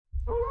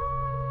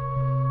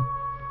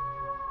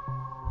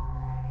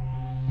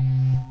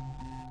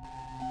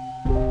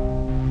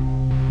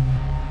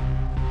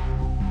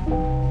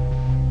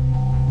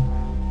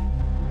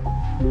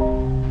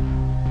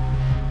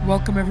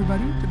Welcome,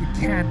 everybody, to the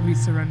Can't We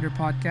Surrender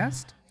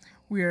podcast.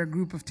 We are a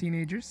group of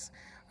teenagers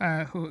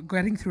who are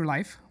getting through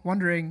life,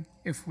 wondering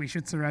if we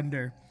should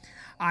surrender.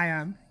 I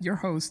am your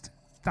host,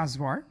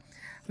 Tazwar,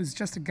 who's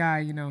just a guy,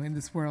 in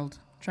this world,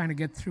 trying to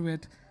get through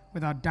it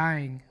without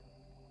dying.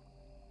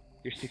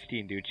 You're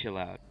 16, dude. Chill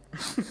out.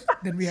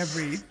 Then we have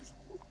Reed.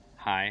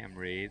 Hi, I'm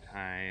Raid.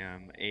 I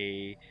am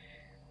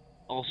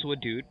also a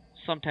dude,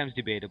 sometimes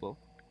debatable,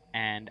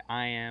 and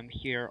I am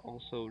here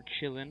also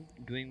chilling,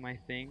 doing my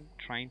thing,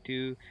 trying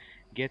to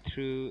get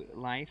through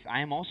life.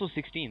 I am also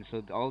 16,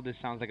 so all this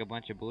sounds like a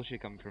bunch of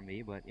bullshit coming from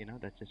me, but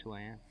that's just who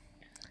I am.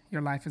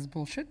 Your life is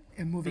bullshit.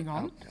 And moving Oh,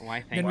 on. why?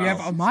 Then Thank we you. have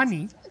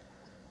Amani.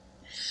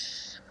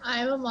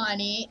 I'm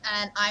Amani,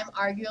 and I'm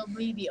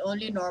arguably the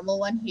only normal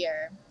one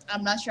here.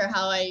 I'm not sure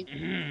how I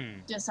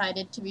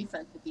decided to be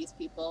friends with these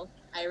people.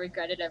 I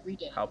regret it every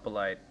day. How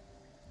polite.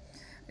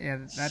 Yeah,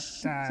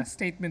 that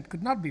statement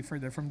could not be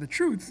further from the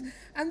truth.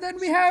 And then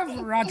we have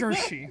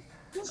Rajarshi.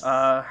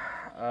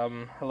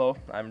 Hello,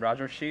 I'm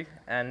Rajarshi,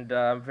 and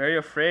I'm very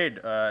afraid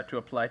to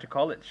apply to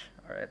college.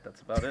 All right,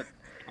 that's about it.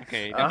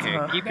 Okay. Keep That's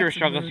your a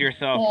struggles mood. to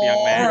yourself,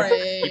 young man.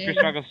 Keep your Boring.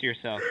 struggles to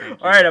yourself. Thank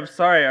you. All right, I'm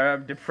sorry.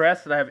 I'm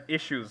depressed and I have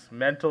issues,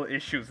 mental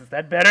issues. Is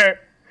that better?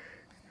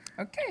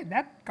 Okay,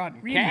 that got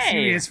really Okay.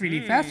 serious really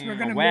fast. We're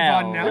going to move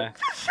well, on now.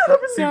 Shut up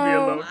and leave me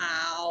So- alone.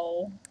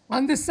 Wow.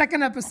 On this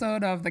second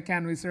episode of the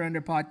Can We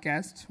Surrender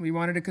podcast, we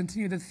wanted to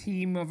continue the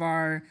theme of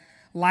our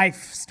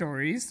life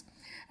stories.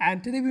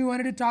 And today we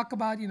wanted to talk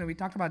about, we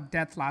talked about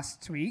death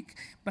last week,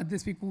 but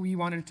this week we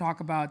wanted to talk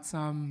about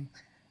some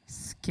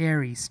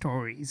scary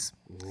stories.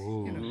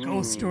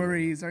 Ghost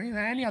stories or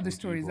any other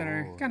stories that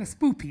are kind of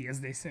spoopy, as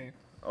they say.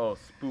 Oh,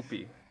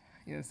 spoopy.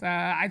 Yes,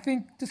 I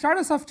think to start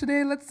us off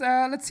today,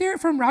 let's hear it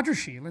from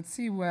Rajarshi. Let's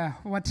see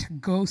what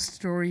ghost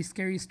story,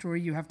 scary story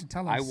you have to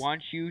tell us. I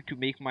want you to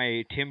make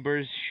my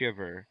timbers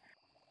shiver.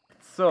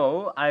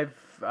 So I've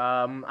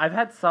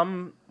had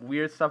some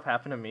weird stuff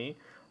happen to me,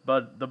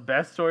 but the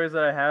best stories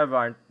that I have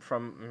aren't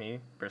from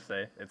me per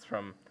se. It's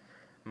from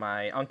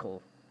my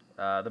uncle.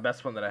 The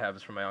best one that I have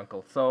is from my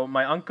uncle. So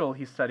my uncle,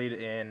 he studied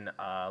in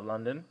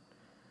London.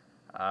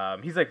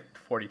 He's like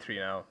 43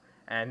 now,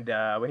 and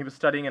when he was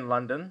studying in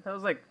London, that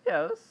was it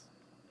was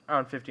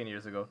around 15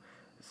 years ago.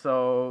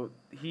 So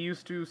he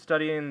used to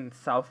study in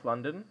South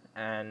London,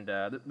 and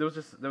there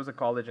was a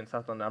college in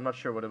South London. I'm not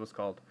sure what it was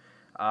called.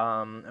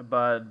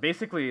 But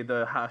basically,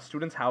 the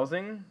students'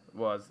 housing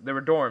there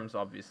were dorms,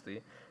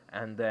 obviously,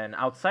 and then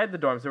outside the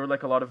dorms, there were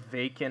like a lot of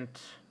vacant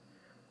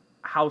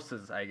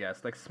houses, I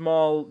guess, like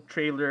small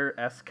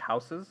trailer-esque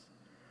houses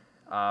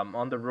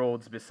on the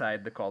roads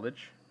beside the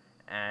college,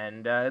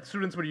 and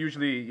students would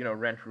usually,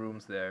 rent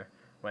rooms there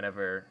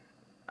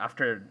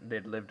after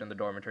they'd lived in the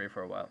dormitory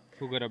for a while.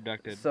 Who got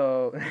abducted?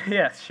 So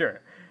yeah,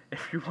 sure.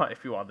 If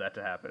you want that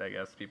to happen, I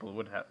guess people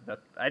would have that.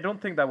 I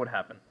don't think that would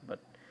happen, but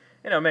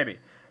maybe.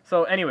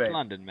 So anyway, It's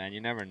London, man.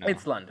 You never know.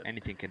 It's London.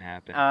 Anything can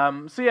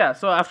happen.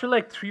 So after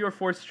like 3 or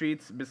 4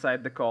 streets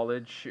beside the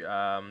college,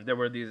 there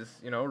were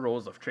these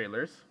rows of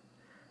trailers,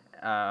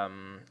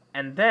 and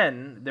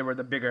then there were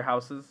the bigger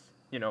houses,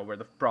 where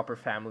the proper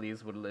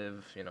families would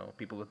live,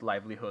 people with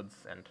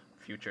livelihoods and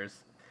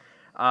futures.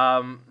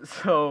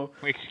 So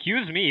Wait,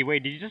 excuse me.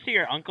 Wait, did you just say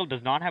your uncle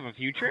does not have a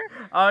future?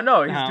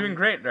 no, he's doing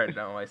great right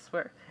now, I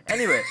swear.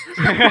 Anyway,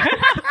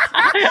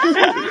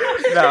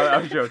 no,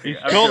 I'm joking.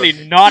 He's I'm totally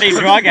joking. not a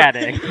drug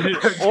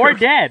addict or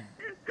dead.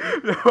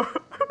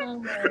 Oh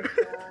my god.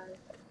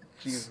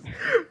 Jesus.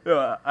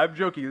 No, I'm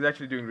joking. He's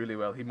actually doing really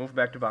well. He moved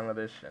back to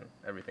Bangladesh and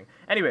everything.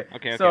 Anyway,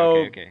 Okay. so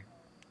Okay.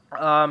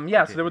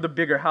 so there were the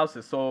bigger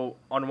houses. So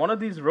on one of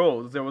these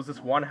rows, there was this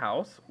one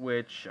house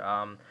which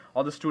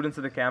all the students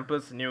at the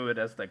campus knew it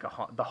as like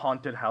the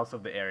haunted house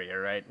of the area,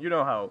 right? You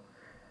know how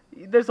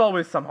there's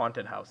always some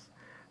haunted house.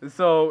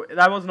 So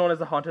that was known as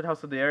the haunted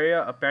house of the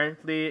area.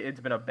 Apparently, it's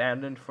been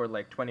abandoned for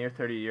like 20 or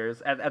 30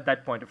 years. At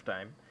that point of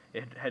time,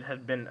 it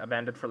had been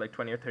abandoned for like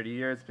 20 or 30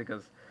 years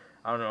because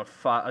I don't know,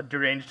 a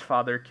deranged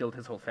father killed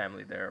his whole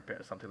family there,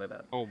 or something like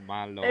that. Oh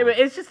my lord. Anyway,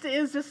 it's just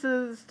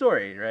a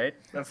story, right?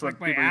 That's what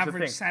like my people used to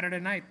average think. Saturday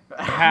night.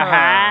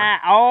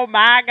 Oh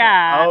my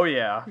god. Oh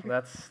yeah,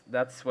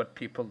 that's what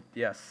people.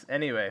 Yes.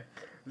 Anyway,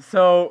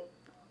 so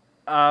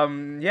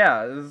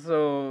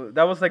so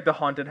that was like the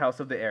haunted house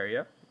of the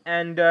area,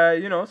 and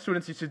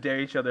students used to dare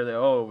each other. Like,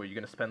 oh, you're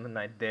gonna spend the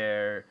night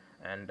there,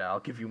 and I'll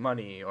give you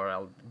money, or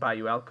I'll buy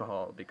you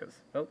alcohol because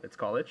it's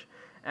college,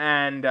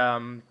 and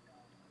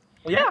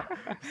yeah.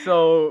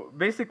 So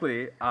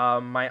basically,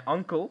 my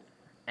uncle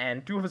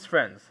and 2 of his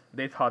friends,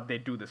 they thought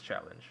they'd do this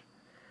challenge.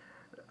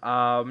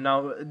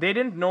 Now, they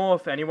didn't know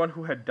of anyone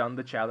who had done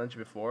the challenge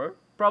before,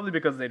 probably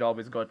because they'd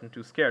always gotten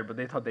too scared, but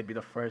they thought they'd be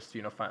the first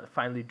to,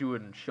 finally do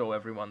it and show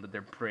everyone that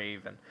they're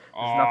brave and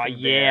there's Oh nothing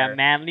yeah, there.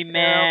 manly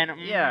man.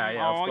 Yeah, of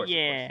Oh course, of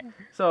yeah. course.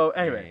 So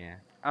anyway,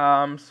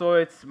 Yeah. so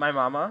it's my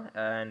mama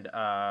and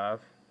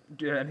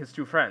his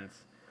 2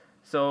 friends.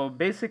 So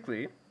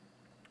basically,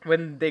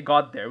 when they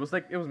got there, it was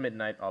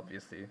midnight.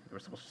 Obviously, they were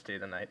supposed to stay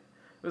the night.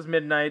 It was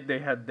midnight. They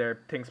had their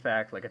things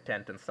packed, like a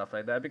tent and stuff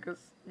like that, because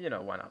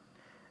why not?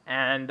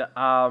 And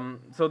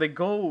so they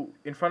go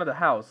in front of the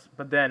house,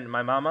 but then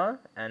my mama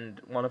and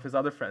one of his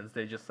other friends,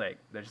 they're just like,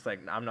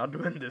 I'm not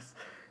doing this,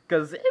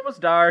 because it was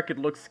dark, it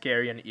looked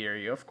scary and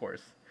eerie, of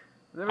course.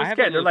 They were I have a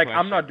scared. They're little like,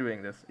 I'm not question.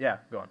 doing this. Yeah,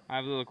 go on. I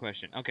have a little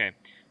question. Okay.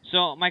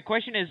 So my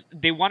question is,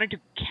 they wanted to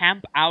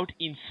camp out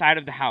inside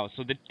of the house,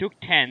 so they took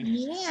tents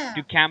Yeah.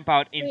 to camp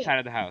out Wait. inside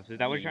of the house. Is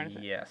that what you're trying to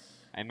say? Yes.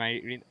 Am I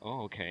reading?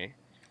 Oh, okay.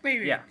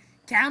 Wait. Yeah.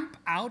 Camp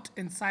out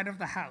inside of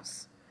the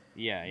house.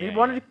 Yeah, They yeah,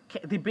 wanted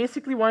they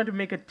basically wanted to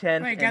make a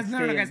tent Wait, and guys, no,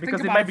 stay guys, think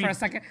because it about might it be. for a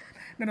second.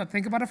 No,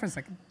 think about it for a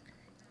second.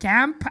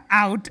 Camp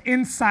out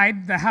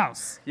inside the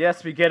house.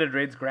 Yes, we get it.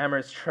 Raid's grammar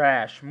is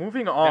trash.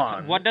 Moving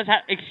on. What does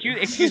that?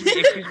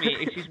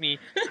 Excuse me.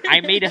 I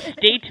made a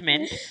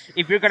statement.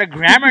 If you're gonna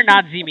grammar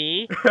Nazi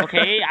me,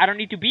 okay, I don't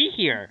need to be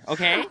here,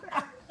 okay?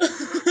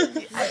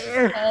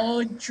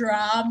 Oh,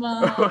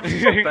 drama. What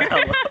the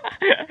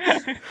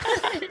hell?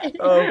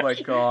 Oh my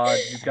god,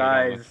 you all of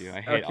guys. you.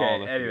 I hate Okay, all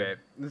of you. anyway.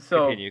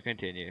 So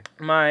Continue.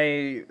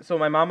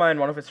 my mama and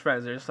one of his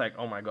friends, they're just like,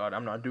 oh my god,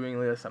 I'm not doing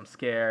this. I'm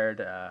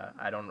scared.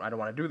 I don't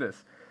want to do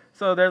this.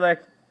 So they're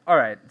like, all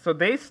right. So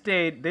they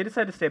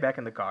decided to stay back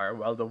in the car.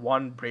 Well, the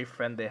one brave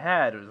friend they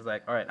had was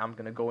like, all right, I'm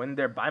gonna go in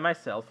there by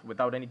myself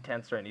without any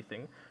tents or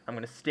anything. I'm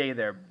gonna stay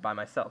there by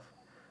myself.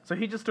 So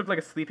he just took like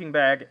a sleeping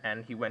bag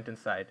and he went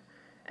inside.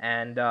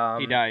 And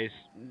He dies.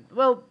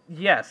 well,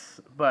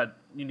 yes, but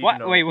you need What? to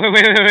know. Wait. Don't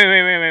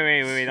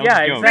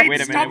Yeah, joke. exactly.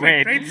 Wait a stop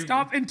minute. Wait. Great,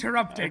 stop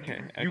interrupting.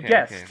 Okay. You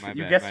guessed. My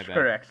You bad, guessed my bad.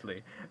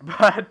 correctly,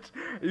 but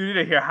you need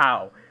to hear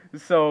how.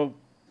 So,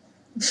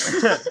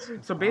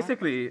 so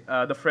basically,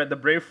 the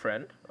brave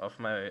friend of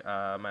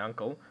my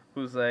uncle,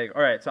 who's like,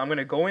 all right, so I'm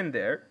gonna go in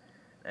there,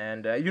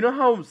 and you know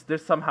how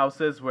there's some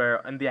houses where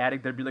in the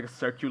attic there'd be like a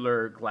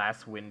circular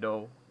glass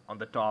window on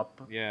the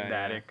top Yeah, in the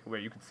yeah. attic where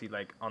you could see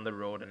like on the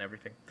road and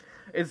everything.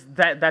 It's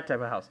that type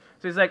of house.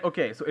 So he's like,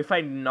 okay, so if I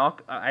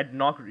knock, I'd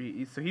knock.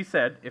 So he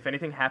said, if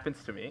anything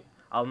happens to me,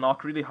 I'll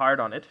knock really hard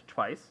on it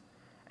twice,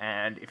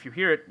 and if you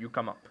hear it, you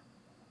come up.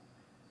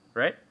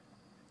 Right?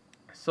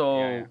 So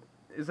Yeah.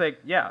 it's like,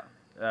 yeah.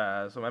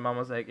 So my mom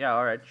was like, yeah,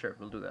 all right, sure,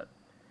 we'll do that.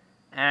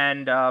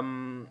 And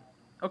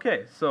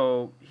okay,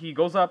 so he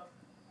goes up,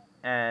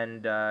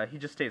 and he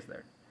just stays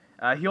there.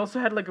 He also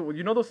had like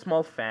those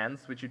small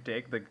fans which you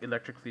take, the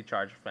electrically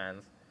charged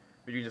fans,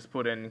 which you just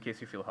put in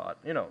case you feel hot.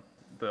 You know,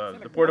 the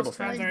like portable those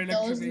fans. fans are Like,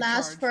 those electrically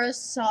last charged. for a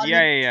solid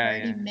Yeah.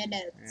 30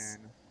 minutes.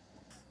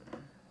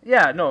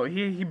 Yeah, no,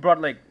 he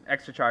brought like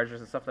extra chargers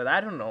and stuff like that.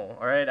 I don't know,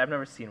 all right? I've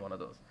never seen one of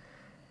those.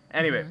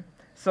 Anyway,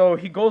 so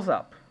he goes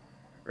up,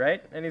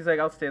 right? And he's like,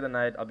 I'll stay the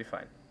night, I'll be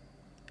fine.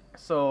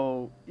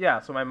 So, yeah,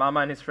 so my mama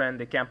and his friend,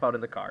 they camp out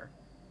in the car.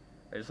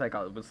 They're just like,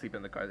 we'll sleep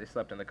in the car. They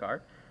slept in the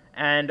car.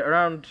 And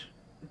around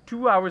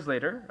 2 hours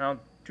later, around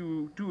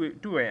 2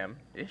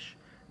 a.m.-ish,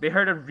 they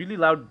heard a really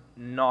loud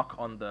knock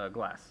on the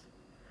glass.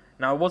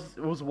 Now, it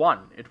was one.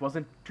 It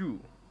wasn't two.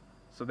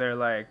 So they're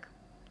like,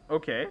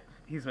 okay,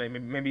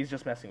 maybe he's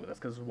just messing with us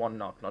because it's one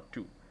knock, not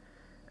two.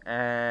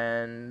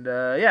 And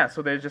yeah,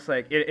 so they're just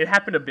like, it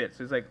happened a bit.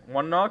 So it's like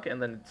one knock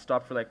and then it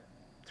stopped for like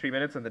 3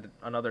 minutes and then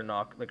another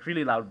knock, like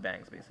really loud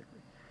bangs basically.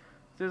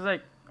 So it's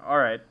like, all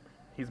right,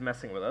 he's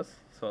messing with us,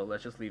 so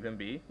let's just leave him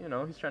be. You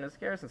know, he's trying to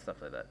scare us and stuff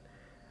like that.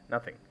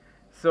 Nothing.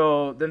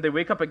 So then they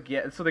wake up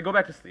again. So they go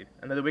back to sleep,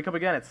 and then they wake up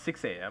again at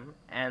 6 a.m.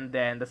 And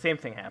then the same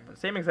thing happens,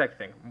 same exact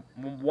thing.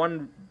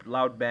 One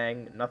loud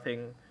bang,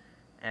 nothing,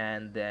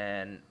 and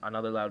then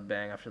another loud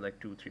bang after like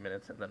 2-3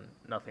 minutes, and then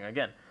nothing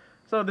again.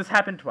 So this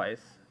happened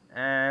twice,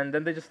 and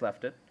then they just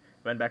left it,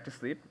 went back to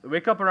sleep. They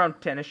wake up around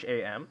 10ish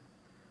a.m.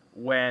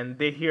 when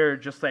they hear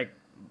just like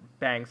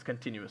bangs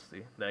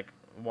continuously, like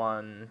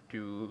 1,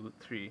 2,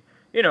 3,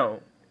 you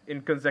know,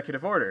 in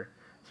consecutive order.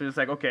 So it's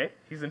like, okay,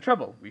 he's in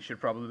trouble. We should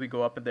probably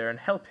go up in there and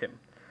help him.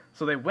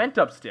 So they went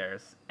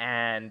upstairs,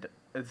 and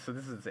so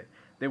this is insane.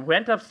 They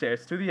went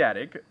upstairs to the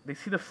attic. They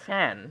see the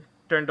fan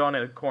turned on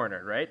in a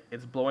corner, right?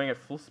 It's blowing at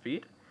full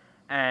speed,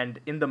 and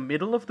in the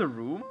middle of the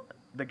room,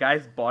 the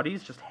guy's body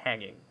is just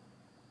hanging.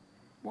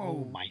 Whoa.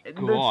 Oh my It's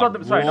god. not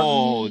the, sorry,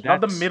 Whoa,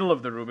 not the that's- middle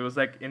of the room. It was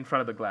like in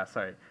front of the glass.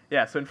 Sorry.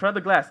 Yeah. So in front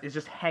of the glass, it's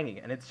just hanging,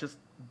 and it's just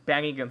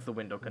banging against the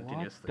window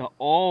continuously.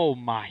 Oh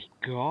my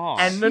god.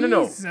 And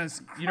no.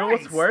 Jesus You know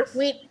what's Christ. worse?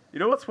 Wait, You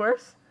know what's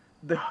worse?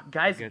 The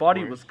guy's Gets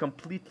body worse. was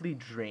completely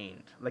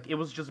drained. Like it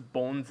was just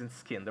bones and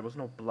skin. There was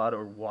no blood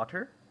or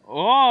water.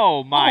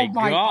 Oh my Oh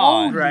my god.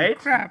 Holy Right?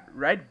 crap.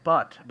 Right?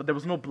 But there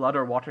was no blood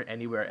or water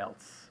anywhere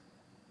else.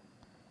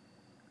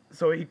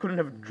 So he couldn't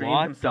have drained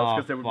What himself the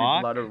because there would fuck?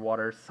 be blood or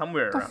water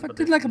somewhere The around. fuck but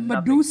did there's like nothing.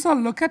 Medusa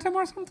look at him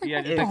or something? Yeah,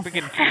 What just the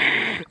like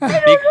fuck?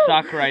 freaking big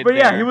suck right But there.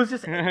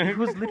 yeah, he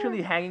was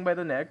literally hanging by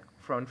the neck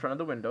in front of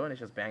the window, and it's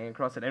just banging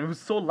across it. And it was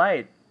so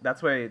light.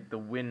 That's why the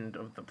wind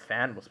of the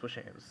fan was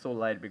pushing it. It was so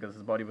light because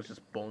his body was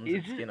just bones and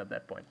Is it- skin at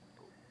that point.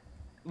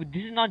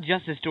 This is not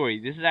just a story.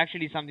 This is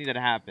actually something that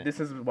happened. This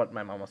is what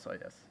my mama saw.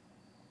 Yes,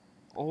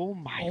 Oh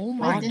my Oh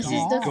my fucking this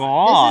is the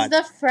god.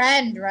 this is the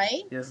friend,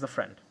 right? yes, the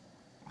friend.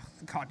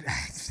 God,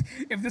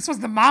 if this was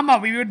the mama,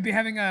 we would be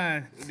having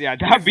a. Yeah,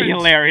 that'd be different-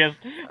 hilarious.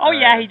 Oh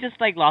yeah, Alright. he just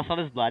like lost all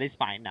his blood. He's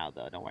fine now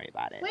though. Don't worry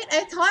about it. Wait,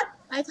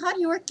 I thought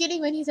you were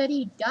kidding when he said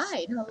he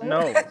died. Hello.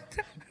 No.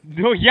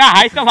 No, yeah,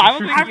 I thought I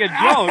was making a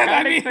joke. I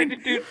I mean-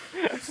 expected to.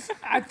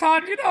 I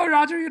thought,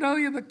 Roger,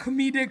 you're the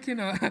comedic,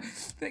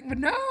 thing, but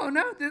no,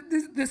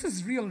 this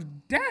is real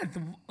death.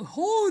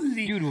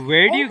 Holy. Dude,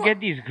 where do Oh you my- get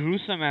these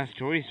gruesome ass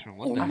stories from?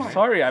 What Oh the my- I'm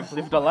sorry, I've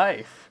lived a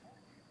life.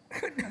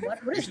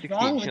 What is 16,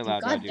 wrong with chill you?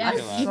 out, God Raju, damn,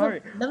 chill out. live Sorry.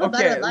 a Okay,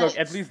 better look, life.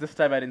 at least this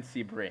time I didn't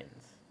see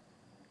brains.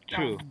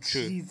 True, Oh,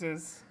 true.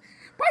 Jesus.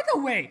 By the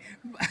way,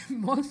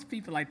 most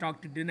people I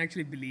talked to didn't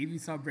actually believe you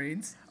saw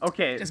brains.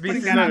 Okay, Just be-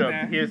 putting that no, out no,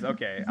 there. here's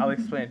okay. I'll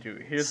explain to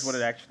you. Here's what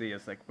it actually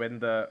is. Like when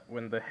the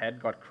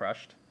head got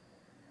crushed,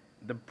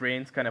 the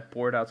brains kind of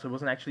poured out. So it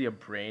wasn't actually a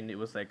brain. It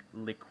was like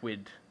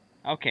liquid.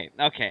 Okay.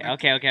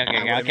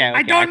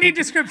 I don't need think-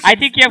 descriptions. I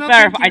think you have No,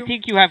 clarified. thank I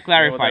think you have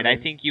clarified. I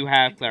mean? think you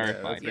have Yeah,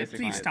 clarified. that's Yeah,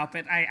 basically please it. stop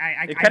it. I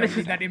It don't kind of need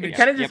just that image. it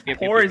kind of Yep, just yep,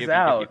 yep, pours yep, yep,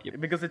 out yep,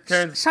 yep. because it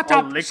turns Shut all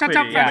up, liquidy shut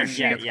up, and Feather gets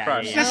Sheet.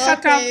 crushed. Just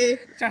shut up. Okay.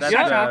 Just That's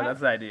shut the, up. that's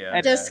the idea.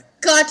 And- Just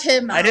cut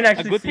him out. I didn't A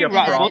actually good see thing a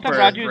both proper of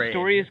Raju's brain.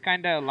 stories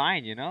kind of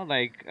align,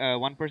 Like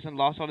one person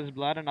lost all his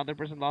blood, another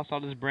person lost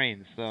all his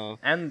brains. So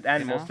and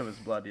you most know? of his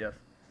blood, yes.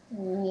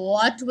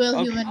 What will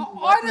Okay. what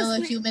will a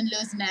Honestly- human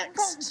lose Bro,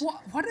 next?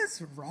 what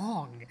is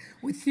wrong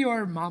with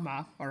your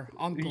mama or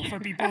uncle? For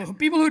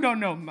people who don't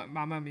know,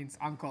 mama means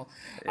uncle.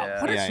 Yeah.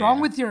 What is Yeah, wrong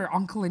yeah. with your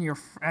uncle and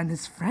and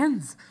his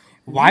friends?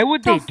 Why What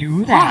would the they do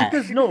fuck?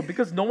 that?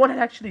 Because no one had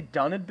actually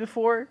done it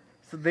before,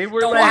 so they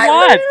were Why- like,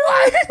 What?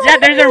 why- Yeah,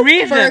 there's a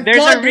reason. For There's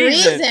a good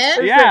reason. reason. It's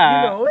like,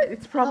 Yeah.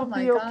 it's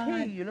probably my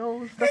okay,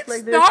 God. stuff It's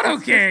like this. not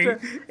It's okay.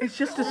 It's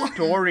just a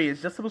story.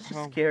 It's just supposed to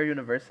Oh. scare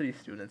university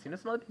students.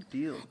 It's not a big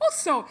deal.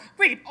 Also,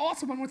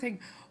 one more thing.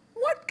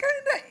 What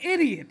kind of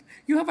idiot?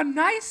 You have a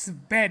nice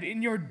bed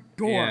in your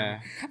dorm. Yeah.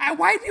 And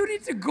why do you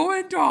need to go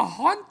into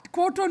a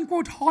quote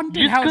unquote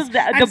haunted Just house?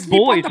 because and the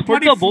sleep on boys, the for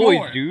bloody the boys,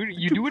 floor? dude.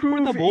 You To do it for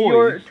the prove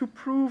boys. To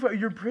prove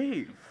you're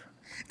brave.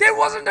 There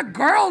wasn't a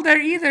girl there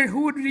either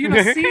who would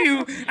see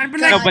you and be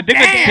like, No, but they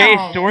could say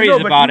 "Damn." stories No,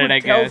 but about he it, would I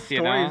tell guess,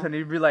 stories and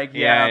he'd be like, Yeah,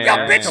 yeah, Your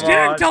yeah, bitch come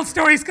didn't on. tell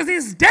stories because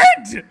he's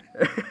dead.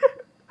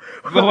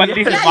 But at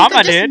least Yeah, his you mama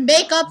could just did.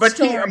 make up But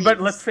stories. but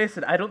let's face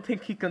it, I don't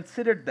think he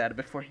considered that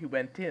before he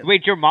went in.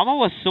 Wait, your mama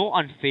was so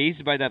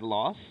unfazed by that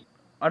loss?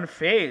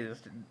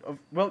 Unfazed.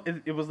 Well,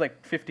 it was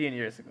like 15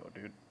 years ago,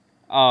 dude.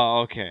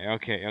 Oh,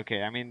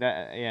 okay. I mean,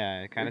 that,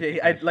 yeah, kind of.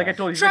 Okay, like I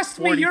told you, he's Trust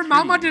like me, your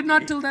mama 43. did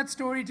not tell that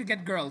story to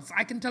get girls.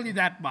 I can tell you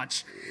that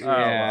much.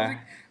 Yeah.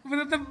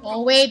 But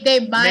Oh wait, they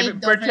might. Maybe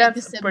Don't forget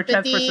the perchance for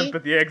sympathy.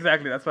 sympathy. Yeah,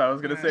 exactly. That's what I was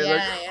gonna say. Yeah,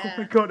 like, yeah.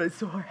 oh my god, I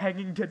saw a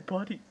hanging dead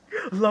body.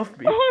 Love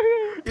me.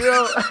 You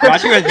know.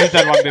 Raju has used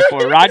that one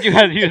before. Raju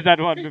has used that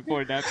one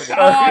before, definitely.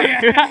 Oh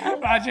yeah,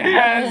 Roger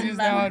has used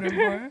that one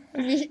before.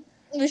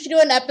 We should do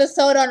an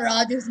episode on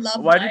Raju's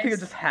love Why do you think it life.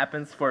 just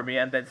happens for me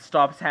and then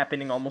stops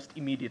happening almost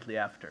immediately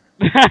after?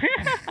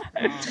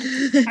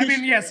 I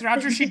mean, yes,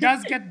 Roger, she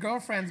does get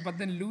girlfriends, but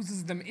then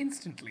loses them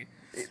instantly.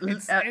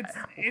 It's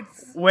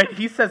When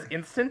he says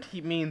instant, he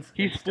means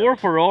He's instant. 4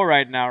 for 0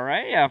 right now,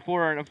 right? Yeah,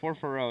 4 for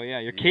 0. Yeah,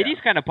 your Katie's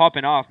kind of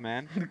popping off,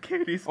 man.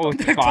 Katie's Oh,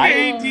 fucking- it's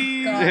 5?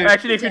 KD. God.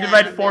 Actually, if you Damn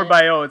divide 4 it.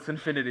 by 0, it's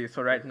infinity.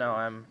 So right now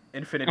I'm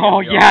infinity. Oh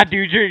and beyond. yeah,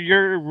 dude,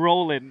 you're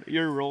rolling.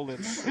 You're rolling.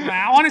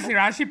 Honestly,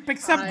 Raj, he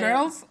picks up I-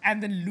 girls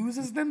and then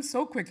loses them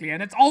so quickly,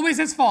 and it's always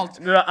his fault.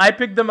 No, I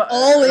picked them up.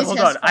 Always Hold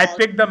his on. I fault.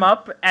 picked them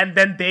up and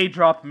then they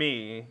dropped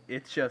me.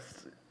 It's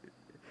just.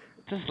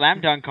 It's a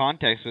slam dunk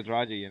context with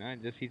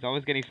Raju, Just he's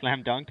always getting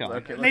slam dunked on.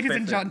 Okay, let's Ladies face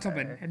and it.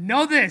 gentlemen,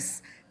 know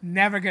this: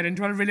 never get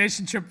into a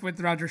relationship with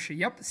Roger Shi.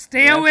 Yep,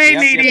 stay Yep, away,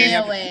 yep, yep, ladies. Stay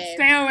away.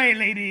 Stay away,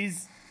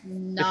 ladies.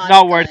 It's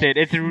not worth it.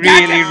 It's really,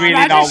 really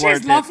Roger not Shi's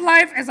worth love it.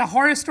 life is a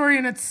horror story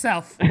in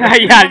itself. Yeah,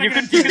 you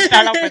can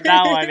start off with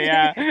that one.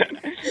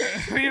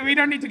 Yeah. we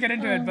don't need to get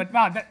into it, but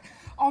wow,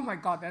 oh my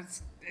god,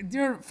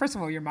 first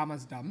of all, your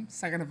mama's dumb.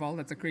 Second of all,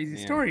 that's a crazy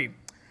Yeah. story.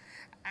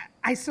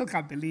 I still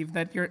can't believe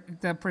that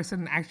the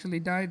person actually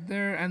died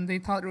there, and they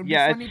thought it would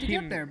Yeah, be it funny to get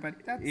seemed- there, but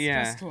that's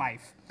yeah. just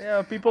life.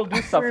 Yeah, people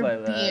do stuff For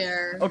like that.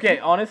 beer. Okay,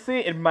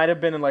 honestly, it might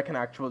have been like an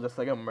actual, just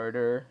like a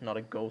murder, not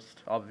a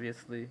ghost,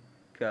 obviously.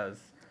 Because,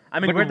 I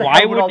mean, where But the why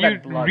hell would all would you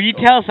that blood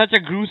retell such a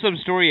gruesome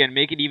story and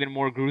make it even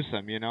more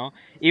gruesome, Even Like,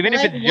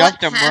 if it's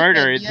just what a murder,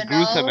 happened, it's you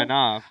gruesome know?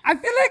 enough. I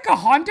feel like a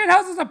haunted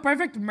house is a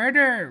perfect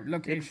murder go?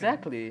 location.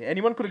 Exactly.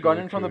 Anyone could have gone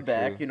True, in from true, the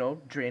back,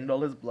 true. drained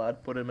all his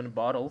blood, put him in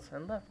bottles,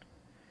 and left.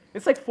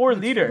 It's like 4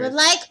 liters. But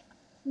like,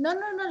 no,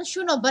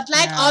 Shuno. But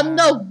like Yeah. on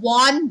the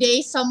one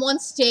day someone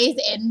stays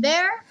in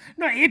there.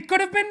 No, it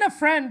could have been a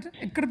friend.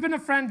 It could have been a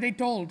friend they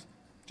told.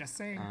 Just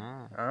saying.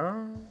 Ah.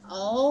 Oh.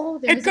 Oh,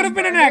 It there's could a have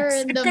been an murder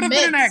ex. in It the could have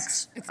been an mix.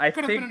 ex. It I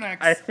could have think, been an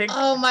ex. I think,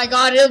 Oh my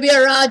God, it'll be a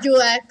Raju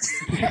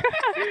ex.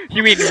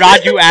 You mean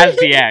Raju as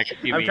the ex?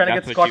 You I'm mean, trying to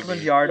that's get what you Scotland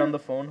mean. Yard on the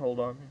phone, hold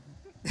on.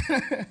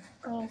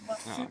 Oh, fuck.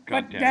 Oh, But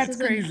God damn. that's This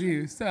is a-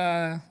 crazy.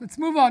 So let's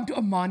move on to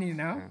Amani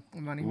now.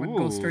 Amani, what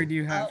ghost Ooh. story do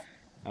you have?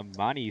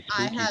 Amani,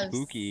 I spooky, have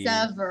spooky.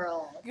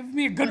 several. Give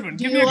me a good one.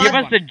 Do Give you me a want- good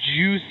Give us one. the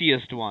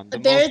juiciest one, the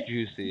There, most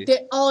juicy.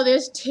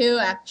 there's two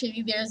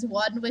actually. There's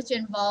one which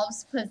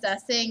involves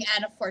possessing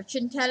and a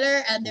fortune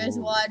teller, and there's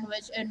Ooh. one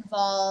which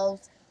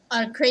involves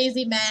a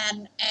crazy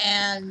man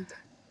and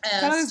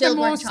Tell a us the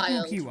stillborn most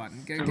child. spooky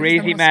one. Give us the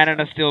Crazy most- man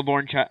and a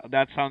stillborn child.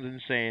 That sounds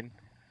insane.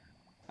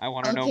 I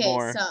want to know Okay,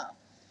 more.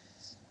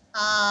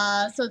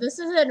 so this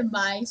isn't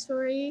my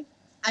story.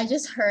 I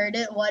just heard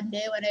it one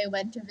day when I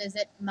went to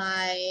visit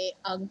my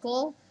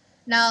uncle.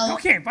 Now,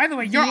 Okay, by the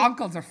way, your the-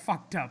 uncles are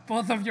fucked up.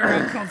 Both of your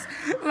uncles.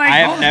 Like, I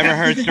have both- never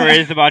heard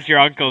stories about your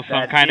uncle, so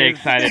I'm That kind of is-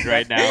 excited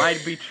right that now.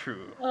 Might be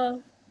true.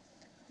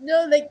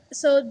 no, like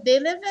so they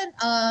live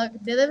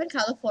in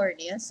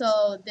California.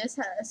 So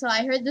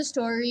I heard the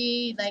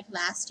story like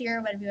last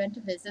year when we went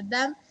to visit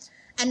them,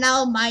 and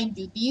now mind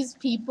you, these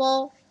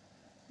people,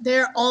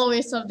 there's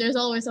always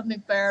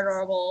something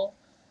paranormal.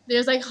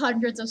 There's like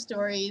hundreds of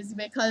stories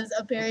because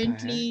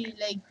apparently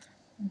like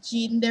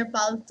Jean their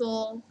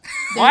palto,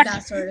 they're What?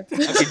 that sort of.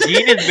 Okay,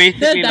 Jean is basically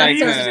They're that like They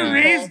sort used of to a- people.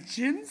 raise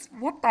gins?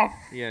 What the f-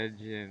 Yeah,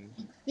 Jin.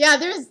 Yeah,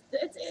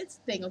 it's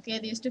a thing. Okay,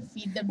 they used to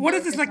feed them. What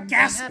is milk this, or like something.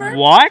 I don't Casper? know.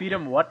 What? Feed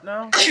him what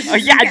now? Oh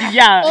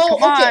yeah. Oh,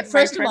 Come okay, on,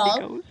 first my of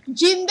friendly all, ghost.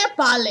 Jinder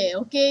Pale,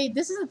 okay?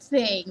 This is a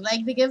thing.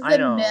 Like, they give I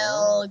them know.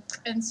 milk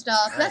and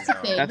stuff. I That's a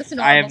know. thing. That's That's a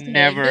I normal have thing.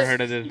 never This-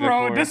 heard of this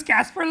Bro, before. does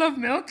Casper love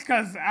milk?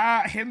 Cause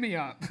hit me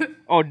up.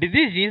 Oh, did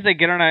these Jeans like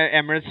get on a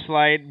Emirates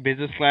flight,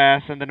 business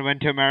class, and then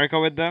went to America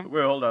with them?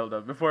 Wait, hold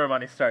on. Before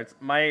Amani starts,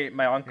 my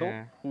uncle,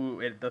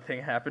 Yeah. the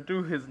thing happened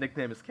to, his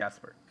nickname is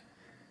Casper.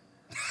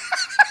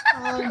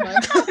 Oh my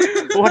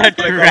god. What a I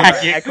call him-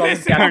 tragic I call him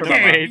Listen, Casper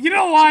okay, fate. you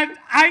know what?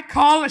 I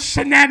call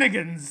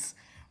shenanigans.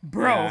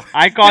 Bro. Yeah.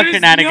 I call There's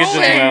shenanigans no as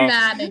way- well.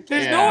 Shenanigans.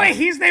 There's Yeah. no way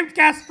he's named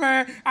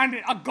Casper and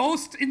a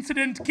ghost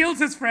incident kills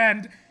his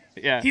friend.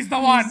 Yeah. He's the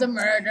one. the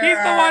murderer. He's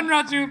the one,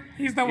 Raju.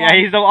 He's the one. Yeah,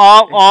 he's the His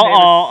name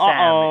is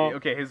Sam. oh.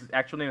 Okay, his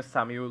actual name is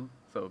Samuel,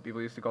 so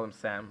people used to call him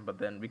Sam, but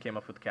then we came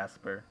up with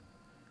Casper.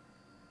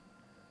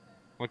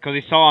 Because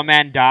he saw a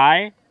man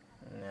die.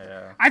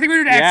 Yeah. I think we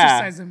need to Yeah.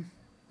 exercise him.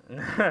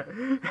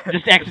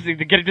 Just exercising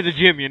to get into the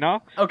gym, you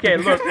know. Okay,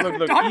 look.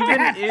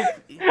 Don't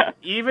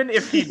Even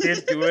if he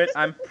did do it,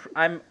 I'm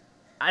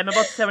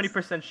about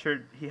 70%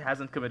 sure he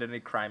hasn't committed any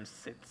crimes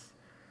since.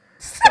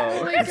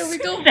 So. Wait, can we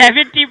go?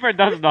 70 for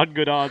that's not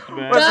good odds,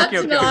 man. But That's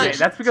okay. not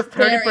That's because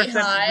very 30%.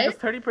 high.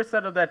 Because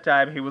 30% of that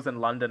time he was in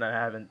London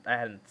and I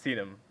hadn't seen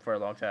him for a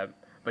long time.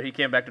 But he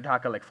came back to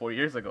Dhaka like 4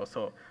 years ago.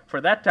 So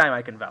for that time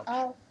I can vouch.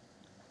 Oh.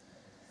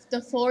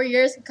 The 4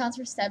 years counts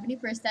for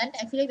 70%.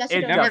 I feel like that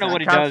should It never have know been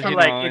what he counts does, for you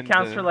like know, it in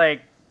counts the- for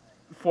like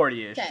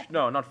 40ish. Okay.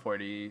 No, not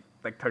 40.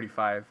 Like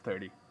 35,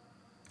 30.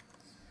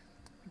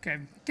 Okay,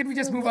 can we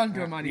just move on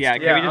to Amani's Yeah,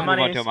 story? can we just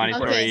Amani, move on to Amani's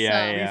speak Okay, story? Yeah,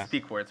 so- yeah. Please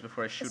speak words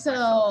before I shoot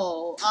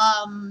myself.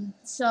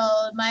 So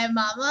my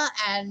mama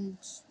and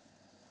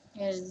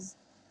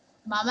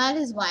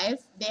his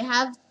wife, they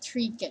have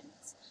 3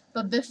 kids.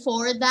 But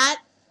before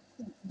that,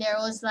 there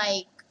was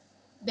like,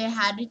 they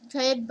had a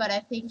kid, but I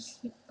think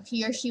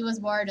he or she was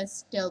born as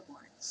stillborn.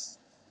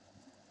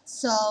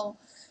 So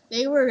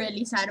they were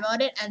really sad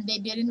about it, and they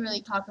didn't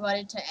really talk about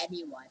it to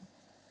anyone.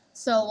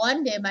 So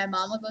one day, my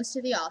mama goes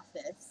to the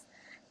office,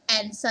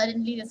 and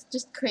suddenly this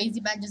just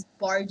crazy man just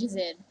barges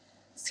in,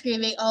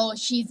 screaming, "Oh,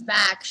 she's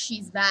back!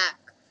 She's back!"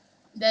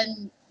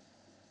 Then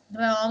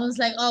my mom was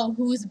like, "Oh,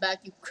 who's back?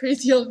 You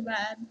crazy old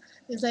man!"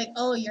 He's like,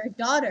 "Oh, your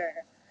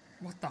daughter."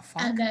 What the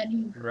fuck? And then he,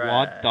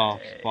 What the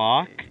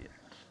fuck?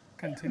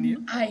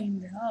 Continue. I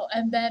know.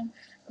 And then,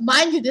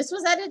 mind you, this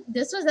was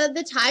at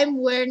the time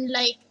when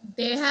like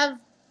they have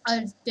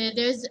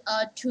there's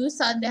 2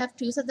 sons. They have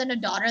 2 sons and a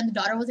daughter, and the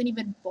daughter wasn't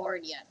even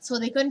born yet, so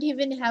they couldn't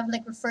even have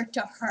like referred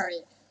to her.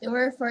 They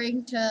were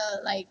referring to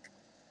like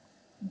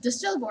the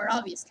stillborn,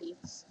 obviously.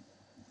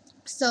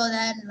 So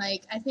then,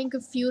 like, I think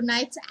a few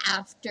nights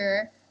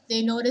after,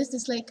 they noticed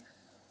this like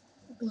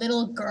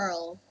little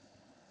girl,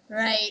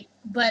 right?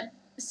 But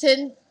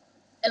since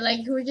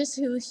like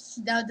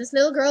now this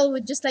little girl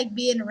would just like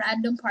be in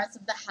random parts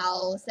of the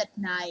house at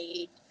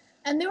night,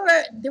 and they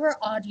were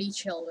oddly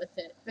chill with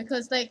it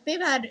because like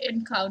they've had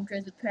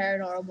encounters with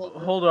paranormal.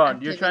 Hold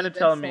on, you're trying to activity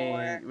tell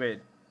before. me. Wait,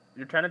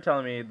 you're trying to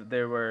tell me that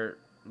there were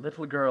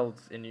little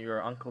girls in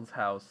your uncle's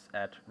house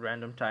at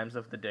random times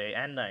of the day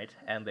and night,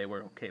 and they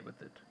were okay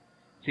with it.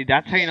 See,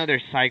 that's how you know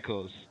they're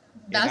psychos.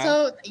 That's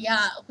know? how,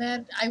 yeah,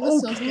 man. I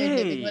was so scared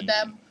living with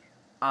them.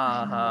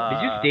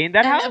 Did you stay in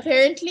that and house?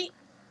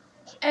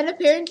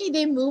 apparently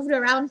they moved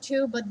around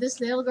too, but this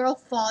little girl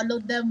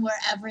followed them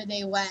wherever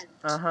they went.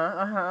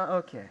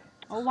 Okay.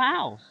 Oh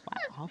wow! Wow,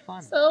 how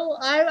fun! So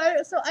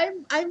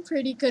I'm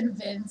pretty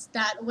convinced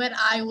that when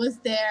I was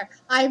there,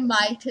 I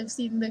might have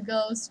seen the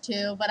ghost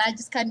too, but I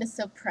just kind of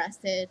suppress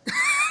it.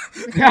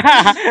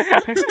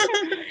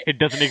 It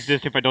doesn't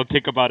exist if I don't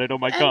think about it. Oh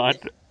my And-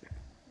 god!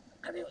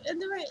 I mean,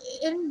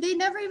 and they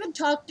never even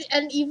talked,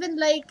 and even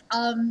like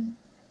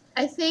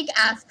I think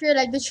after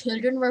like the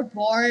children were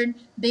born,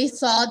 they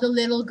saw the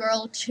little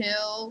girl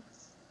too.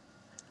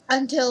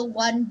 Until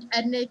one,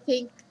 and I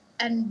think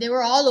and they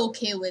were all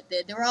okay with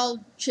it. They were all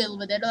chill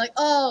with it. They're like,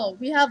 oh,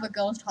 we have a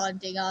ghost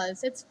haunting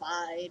us. It's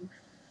fine.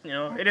 You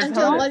know, it is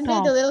Until how it one is.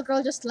 day the little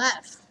girl just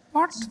left.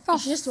 What the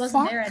She just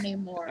wasn't there fuck?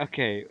 anymore.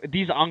 Okay,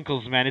 these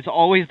uncles, man. It's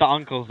always the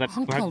uncles that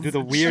have to do Uncles,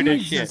 the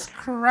weirdest Jesus shit.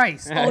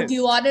 Christ. Oh, do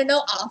you want to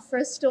know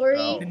Afra's story?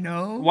 Oh.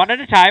 No. One at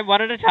a time,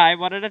 one at a time,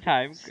 one at a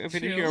time. Finish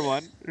Chill. your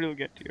one. We'll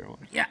get to your one.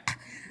 Yeah.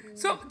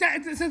 So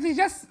they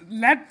just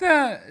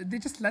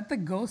let the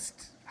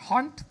ghost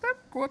haunt them,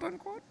 quote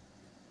unquote.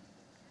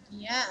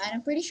 Yeah, and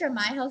I'm pretty sure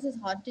my house is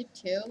haunted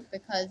too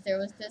because there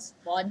was this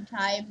one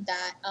time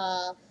that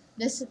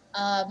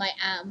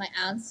my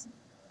aunt's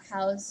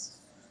house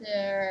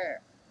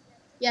there.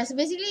 Yeah, so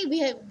basically we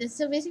had this.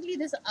 So basically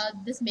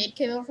this maid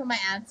came over from my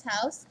aunt's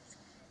house,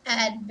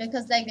 and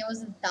because like there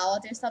was a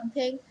doubt or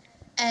something,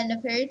 and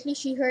apparently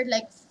she heard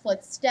like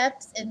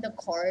footsteps in the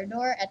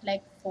corridor at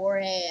like 4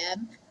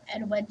 a.m.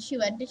 And when she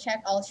went to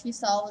check, all she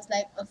saw was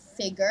like a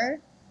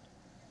figure,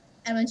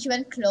 and when she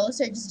went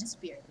closer, it just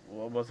disappeared.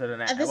 Well, was it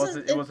an? And this is-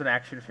 It was an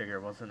action figure,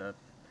 wasn't it?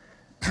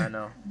 I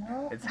know.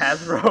 No. It's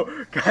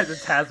Hasbro, guys.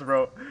 It's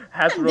Hasbro. And,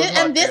 Hasbro's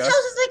and this haunting house us.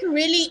 is like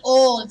really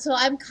old, so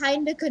I'm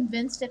kind of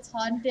convinced it's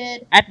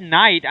haunted. At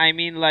night, I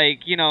mean,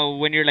 like, you know,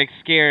 when you're like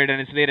scared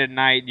and it's late at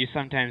night, you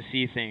sometimes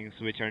see things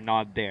which are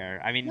not there.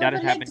 I mean, No, that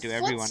has but, like, happened to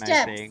everyone, I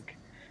footsteps. think.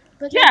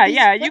 But Yeah, like, these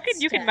yeah, you can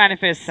footsteps,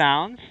 manifest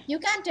sounds. You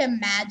can't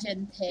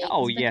imagine things.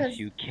 Oh because yes,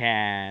 you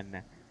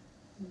can.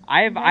 you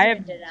I guys have are in I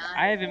have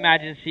denial.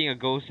 imagined seeing a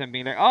ghost and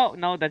being like, oh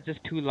no, that's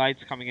just two lights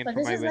coming in But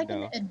from this my is like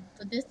window.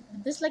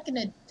 this like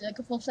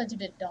a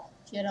full-fledged adult,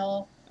 you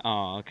know.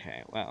 Oh,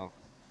 okay, well,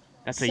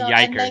 that's a So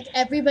yikers. and like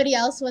everybody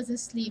else was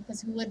asleep,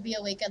 because who would be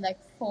awake at like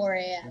 4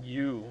 a.m.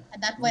 You.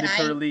 At that point,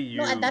 Literally you.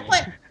 no, at that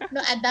point,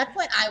 no, at that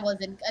point I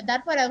wasn't. At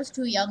that point, I was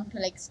too young to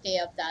like stay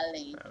up that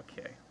late.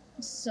 Okay.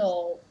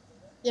 So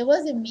it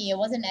wasn't me. It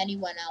wasn't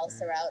anyone else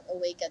around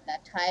awake at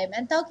that time.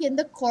 And Tauki in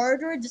the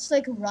corridor, just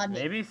like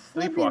running. Maybe Who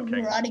would be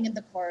sleepwalking. running in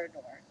the corridor?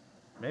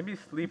 Maybe Who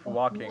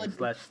sleepwalking would-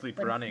 slash sleep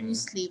But running. who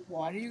sleepwalk?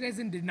 Why are you guys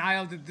in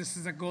denial that this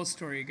is a ghost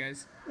story,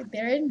 guys?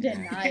 They're in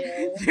denial.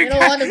 You They don't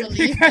can't- want to you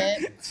believe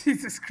can't- it.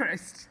 Jesus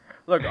Christ.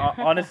 Look,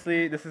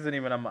 honestly, this isn't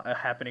even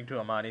happening to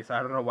Amani, so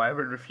I don't know why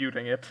we're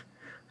refuting it.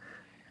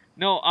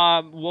 No,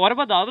 what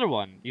about the other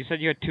one? You said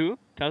you had two?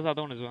 Tell us the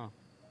other one as well.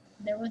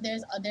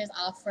 There's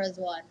Afra's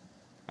one.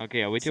 Okay,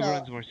 yeah, whichever So-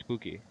 one's more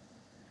spooky.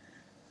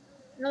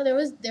 No, there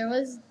was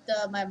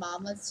the my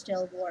mom was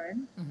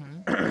stillborn,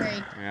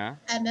 very, Yeah?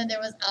 and then there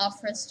was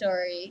Afra's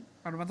story.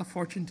 What about the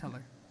fortune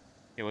teller?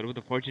 Yeah, what about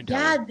the fortune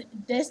teller?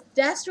 Yeah,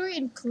 that story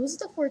includes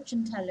the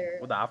fortune teller.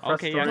 With the Afra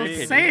Okay, yeah, story.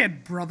 continue. Say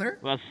it, brother.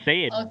 Well,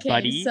 say it, Okay,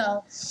 buddy.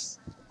 so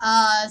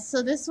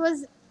this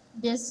was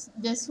they I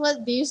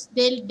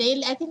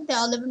think they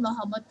all live in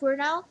Muhammadpur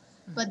now,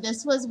 but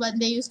this was when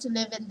they used to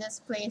live in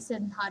this place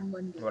in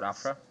Dhanmondi. What,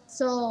 Afra?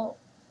 So,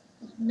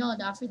 no,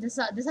 the Afra, this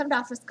happened to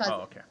Afra's cousin.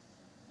 Oh, okay.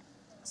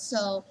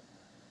 So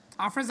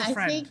Offers a I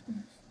friend. think,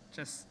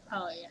 Just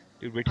oh yeah,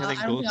 Dude, we're telling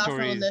I don't ghost think Afra will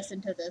stories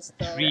listen to this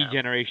though. 3 Yeah.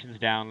 generations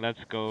down. Let's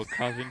go.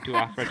 Cousin to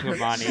Afra to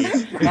Amani.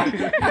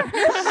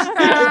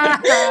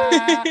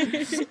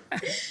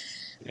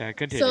 Yeah,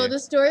 continue. So the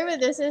story with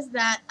this is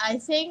that I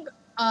think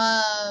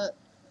like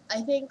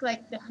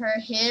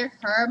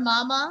her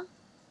mama,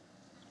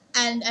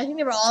 and I think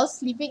they were all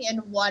sleeping in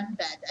one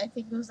bed. I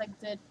think it was like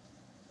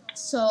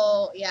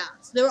so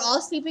they were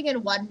all sleeping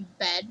in one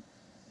bed,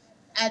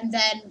 and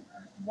then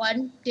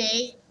one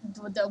day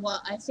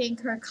I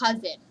think her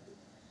cousin,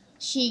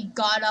 she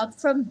got up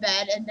from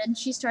bed and then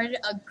she started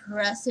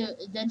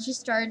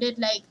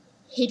like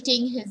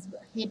hitting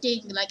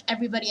like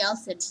everybody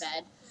else in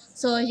bed.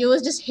 So he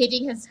was just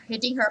hitting her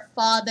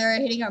father,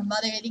 hitting her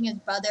mother, hitting his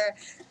brother,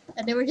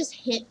 and they were just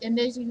hit. And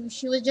then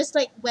she was just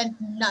like went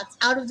nuts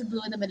out of the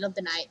blue in the middle of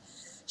the night.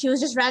 She was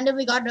just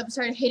randomly got up and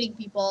started hitting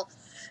people.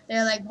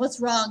 They're like, "What's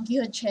wrong,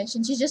 Chish?"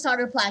 And she's just on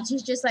her plan.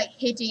 She's just like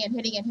hitting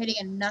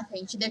and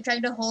nothing. They're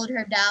trying to hold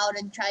her down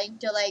and trying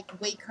to like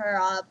wake her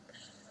up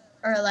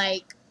or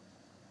like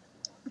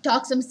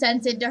talk some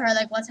sense into her,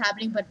 like what's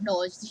happening. But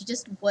no, she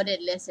just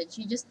wouldn't listen.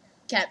 She just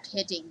kept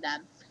hitting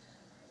them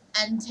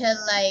until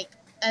like.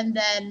 And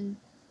then,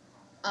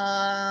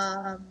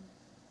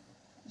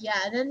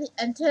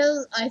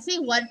 until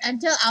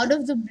out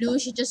of the blue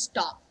she just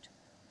stopped,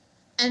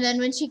 and then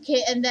when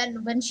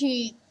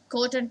she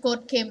quote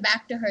unquote came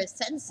back to her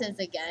senses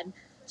again,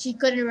 she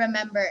couldn't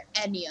remember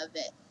any of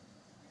it.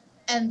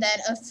 And then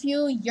a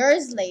few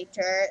years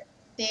later,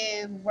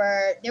 they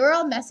were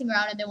all messing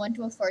around and they went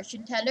to a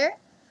fortune teller,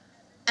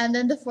 and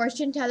then the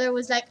fortune teller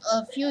was like,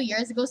 a few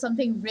years ago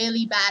something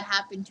really bad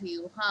happened to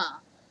you, huh?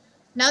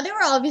 Now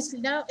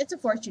it's a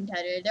fortune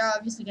teller. They're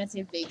obviously gonna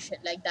say big shit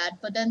like that.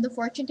 But then the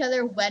fortune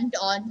teller went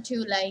on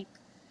to like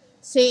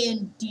say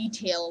in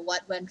detail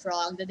what went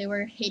wrong. That they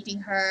were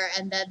hating her,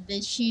 and that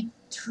she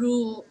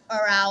threw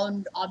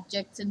around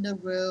objects in the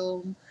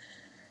room,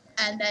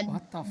 and then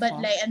What the but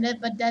fuck? like and then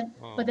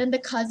Whoa. but then the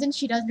cousin,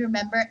 she doesn't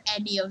remember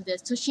any of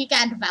this, so she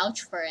can't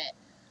vouch for it.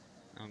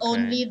 Okay.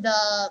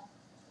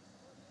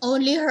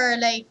 Only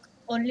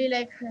only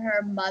like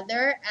her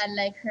mother and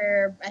like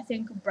her, I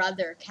think,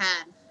 brother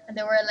can. And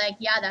they were like,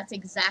 yeah, that's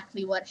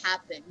exactly what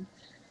happened.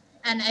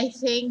 And I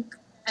think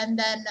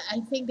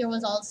there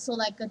was also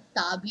like a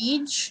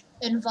tabij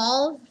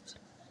involved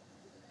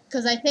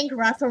because I think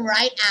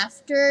right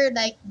after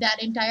like that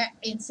entire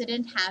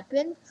incident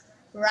happened,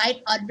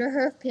 right under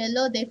her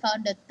pillow they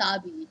found a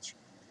tabij,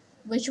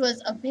 which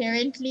was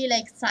apparently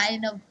like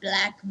sign of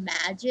black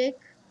magic,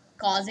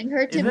 causing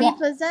her to be Even Oh my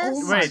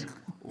possessed. wait,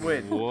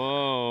 wait, hold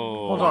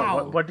Whoa. on.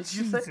 wow, What did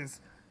you say?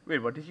 Jesus. Wait,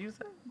 what did you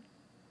say?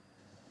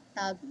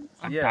 Tabij.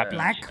 Yeah.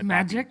 Black A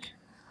magic? tabic.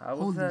 How was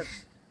Holy that?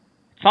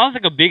 Sounds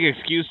like a big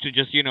excuse to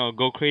just,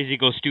 go crazy,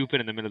 go stupid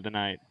in the middle of the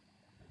night.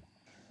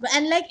 But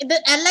and like the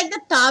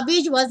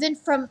tabij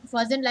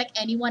wasn't like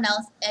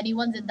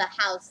anyone's in the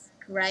house,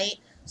 right?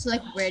 So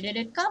like where did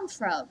it come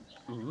from?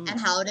 Ooh, And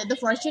how did the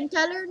fortune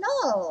teller know?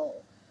 Oh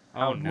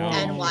how no.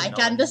 And why Whoa.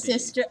 can't the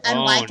sister and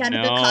why Oh can't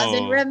the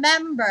cousin no.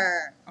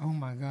 remember? Oh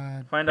my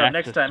God. find out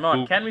That's next a time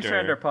on Can We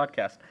Surrender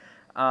podcast.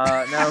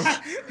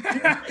 Now,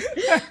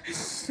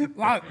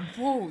 Wow.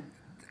 Whoa.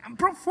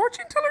 Bro,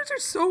 fortune tellers are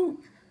so.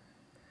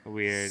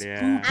 Weird,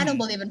 yeah. I don't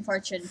believe in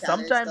fortune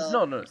tellers sometimes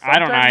though. no. I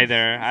don't sometimes-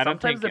 either. I don't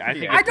sometimes think- they're I pretty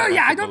think I it's don't. a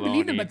Yeah, I bunch of don't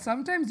believe them. baloney. But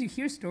sometimes you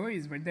hear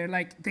stories where they're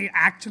like they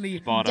actually.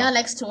 Spot Yeah, on.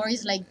 like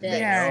stories like this.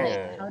 Yeah.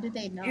 Like, how did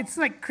they know? It's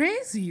like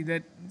crazy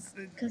that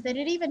Because they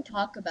didn't even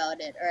talk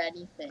about it or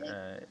anything.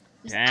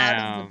 Just out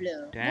of Damn. the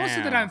blue. Damn. most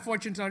of the time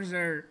fortune tellers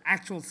are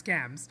actual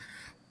scams.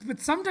 But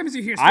sometimes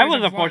you hear I stories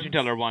was of a fortune ones-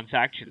 teller once,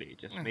 actually.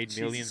 Just Oh, made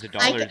Jesus millions of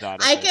Christ. dollars out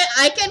of I it. can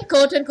I can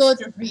quote unquote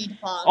read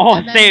palm. Oh,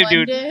 and then same, one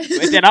dude. day-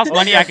 With enough Oh,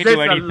 money, I yes, can do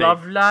there's anything. the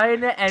love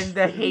line and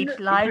the hate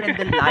line and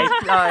the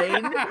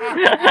lifeline.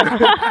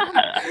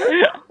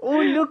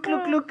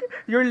 Oh, look.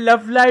 Your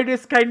love line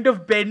is kind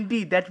of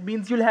bendy. That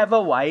means you'll have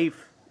a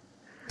wife.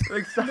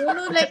 Like,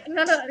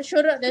 no.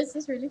 Sure, there's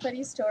this really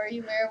funny story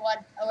where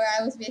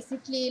I was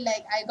basically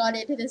like I got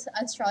into this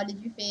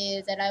astrology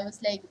phase and I was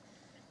like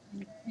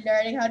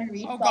learning how to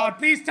read. Oh palm. God!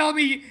 Please tell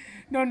me.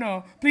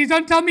 No. Please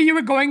don't tell me you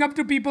were going up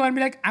to people and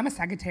be like, "I'm a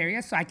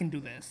Sagittarius, so I can do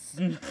this."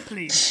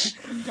 Please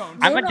don't.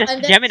 I'm No, just and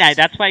a then- Gemini.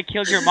 That's why I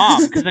killed your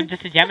mom. Because I'm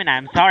just a Gemini.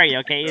 I'm sorry,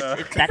 okay?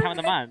 It's that time of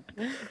the month.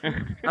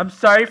 I'm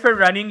sorry for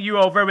running you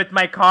over with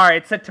my car.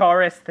 It's a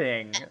Taurus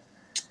thing.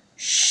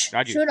 Shh.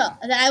 Raju. Shut up.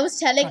 And then I was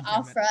telling God damn it.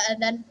 Afra,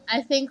 and then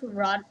I think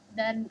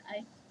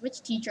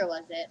which teacher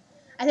was it?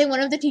 I think one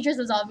of the teachers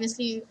was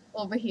obviously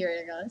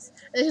overhearing us.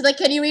 And she's like,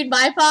 "Can you read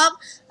my palm?"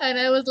 And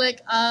I was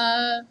like,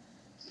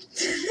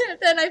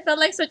 Then I felt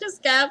like such a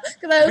scam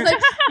because I was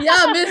like,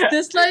 "Yeah, miss,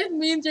 this life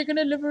means you're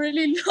gonna live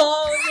really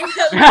long."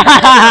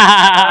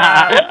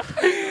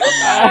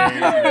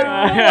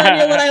 I have no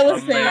idea what I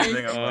was saying.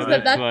 Amazing, Oh, Because that's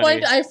at that funny.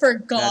 point, I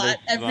forgot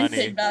That is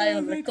everything funny. that I Oh,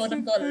 was like, that's quote so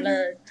unquote funny.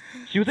 learned.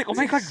 She was like, oh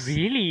my god,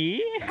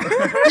 really?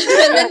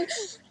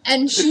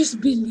 and she's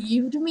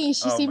believed me.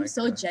 She Oh my seemed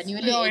so God.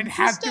 genuinely No, it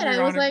had to interested. be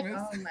I was like, Ronic,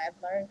 oh miss. my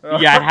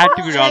lord. Yeah, it had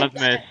to be No, Ronald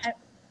Miss.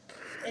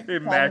 it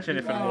Imagine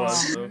if it probably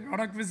was. though.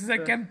 Ronak was a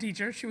chem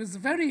teacher. She was a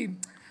very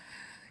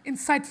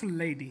insightful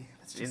lady.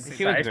 Let's just say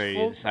She was very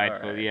Insightful?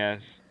 insightful, Alright.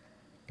 yes.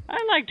 I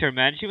liked her,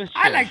 man. She was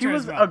chill. I liked She her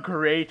was as well. a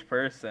great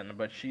person,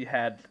 but she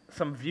had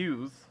some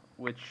views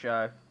which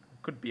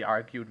could be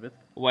argued with.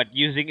 What,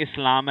 using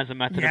Islam as a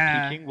method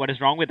Yeah. of teaching? What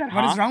is wrong with that,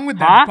 What huh? is wrong with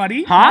Huh? that,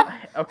 buddy? Huh?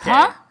 Okay.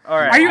 Huh? All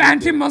right. Are you I do.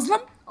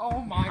 anti-Muslim? Oh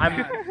my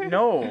God. I'm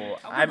no. We're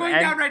I'm going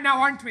down right now,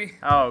 aren't we?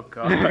 Oh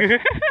god.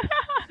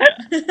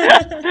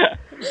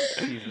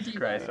 Jesus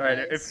Christ. All right.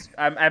 If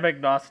I'm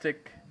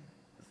agnostic.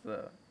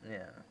 So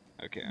yeah.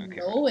 Okay.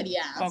 Nobody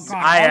Oh asked.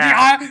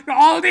 God!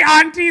 All the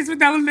aunties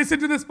that will listen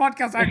to this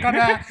podcast are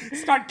gonna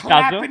start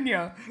clapping you.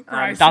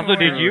 I Tazo, swear.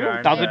 did you?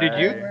 Aren't Tazo, did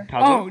you? I?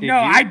 Tazo, Oh did no,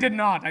 you? I did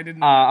not. I did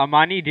not.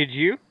 Amani, did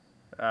you?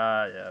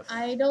 Yes.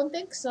 I don't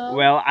think so.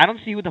 Well, I don't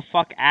see who the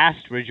fuck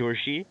asked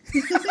Rajorshi.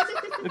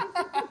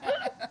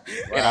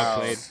 Get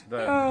outplayed.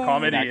 The Oh.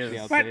 comedy Get actually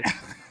is outplayed.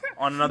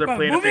 on another Well,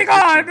 plane. moving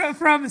on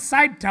from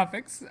side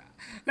topics,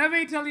 let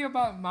me tell you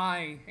about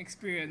my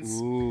experience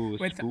Ooh,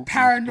 with spooky,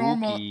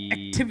 paranormal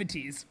spooky.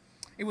 activities.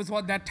 It was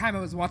that time I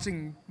was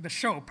watching the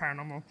show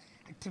Paranormal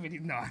Activity.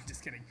 No, I'm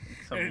just kidding.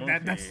 a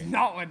That's movie.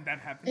 not when that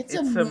happened. it's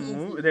It's a a movie.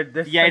 movie.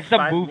 There's Yeah, like it's a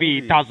 5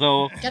 movie, movies.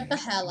 Tazo. Get the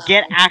hell out.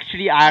 Get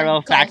actually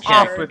IRL fact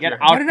Off check. with Get your-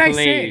 What did I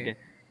say? outplayed.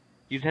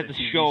 You The said the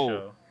TV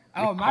show.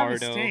 Oh, my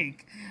Ricardo.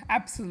 mistake.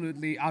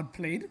 Absolutely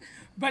outplayed.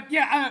 But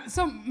yeah,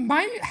 so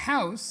my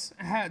house,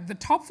 the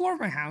top floor of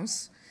my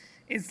house,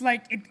 is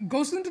like it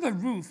goes into the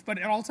roof, but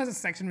it also has a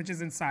section which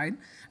is inside,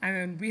 and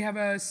then we have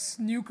a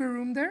snooker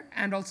room there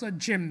and also a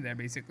gym there,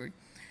 basically.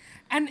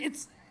 And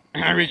it's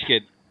Rich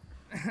kid.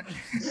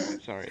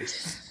 Sorry.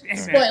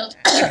 Spoiled.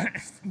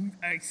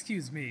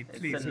 excuse me,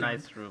 please. It's a ma'am.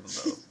 nice room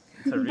though.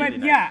 It's a really But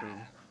nice yeah.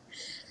 room.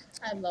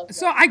 I love that.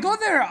 So I go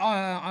there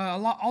a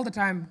lot, all the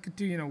time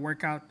to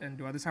work out and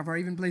do other stuff, or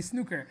even play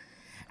snooker.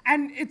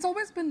 And it's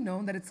always been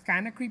known that it's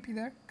kind of creepy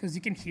there because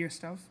you can hear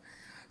stuff.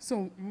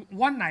 So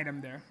one night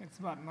I'm there. It's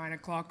about 9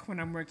 o'clock when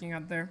I'm working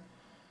out there.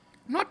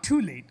 Not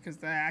too late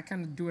because I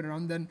kind of do it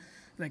around then,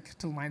 like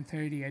till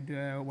 9:30. I do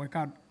a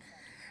workout,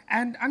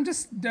 And I'm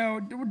just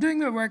doing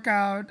my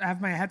workout. I have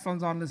my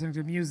headphones on, listening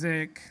to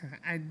music.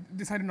 I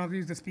decided not to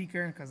use the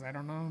speaker because I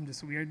don't know, I'm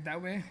just weird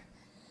that way.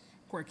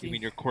 Quirky. You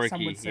mean you're some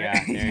quirky? would say.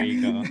 Yeah, there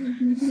you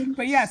go.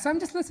 But yeah, so I'm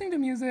just listening to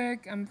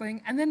music. I'm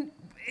playing, and then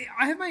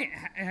I have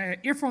my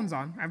earphones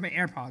on. I have my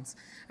AirPods,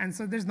 and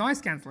so there's noise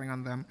canceling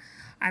on them,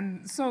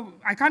 and so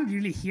I can't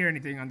really hear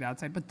anything on the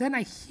outside. But then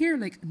I hear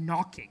like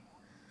knocking,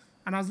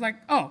 and I was like,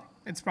 oh,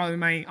 it's probably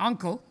my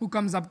uncle who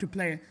comes up to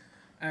play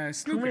Too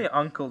snooker. many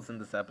uncles in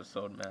this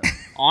episode, man.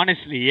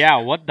 Honestly, yeah.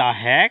 What the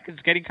heck?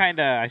 It's getting kind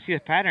of. I see a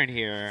pattern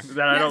here.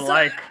 That I Yeah, don't so-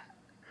 like.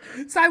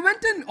 So I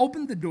went and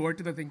opened the door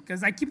to the thing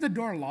because I keep the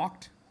door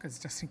locked because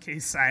just in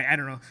case I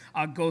don't know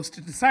a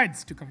ghost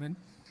decides to come in.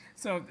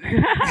 So,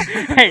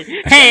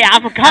 hey,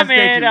 I'm As they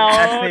coming. do,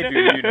 as they do,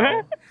 you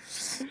know.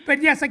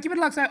 but yes, I keep it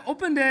locked. So I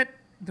opened it.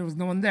 There was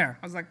no one there.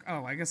 I was like,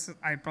 oh, I guess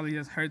I probably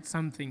just heard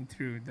something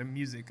through the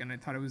music and I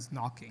thought it was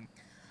knocking.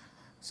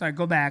 So I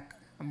go back.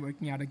 I'm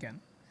working out again,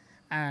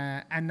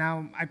 and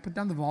now I put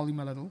down the volume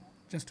a little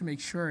just to make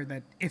sure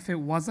that if it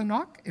was a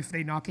knock, if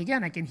they knock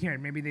again, I can hear it.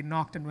 Maybe they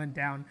knocked and went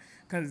down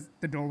because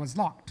the door was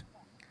locked.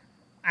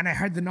 And I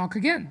heard the knock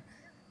again.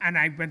 And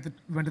I went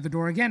to the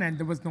door again, and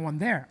there was no one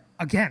there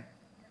again.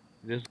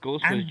 This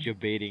ghost was And-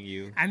 debating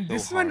you. And so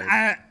this hard.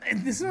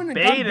 one, this one it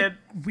got a bit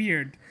Baited.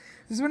 weird.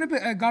 This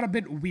one got a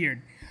bit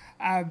weird.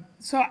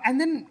 So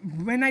and then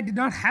when I did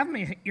not have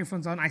my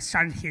earphones on, I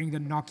started hearing the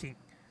knocking,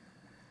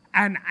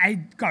 and I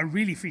got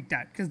really freaked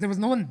out because there was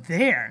no one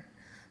there.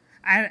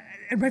 And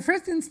my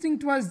first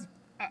instinct was,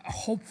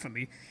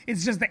 hopefully,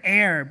 it's just the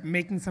air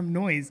making some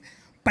noise.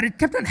 But it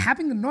kept on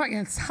happening, the noise,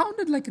 and it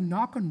sounded like a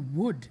knock on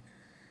wood.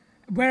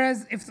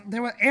 Whereas if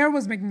there was air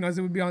was making noise,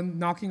 it would be on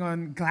knocking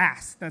on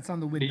glass that's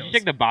on the Did windows. you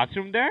check the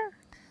bathroom there?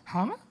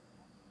 Huh?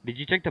 Did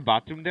you check the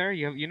bathroom there?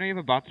 You have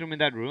a bathroom in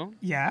that room.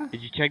 Yeah.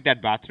 Did you check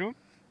that bathroom?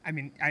 I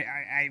mean,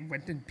 I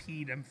went and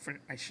peed.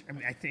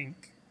 I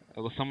think.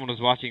 Well, someone was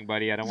watching,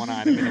 buddy. I don't want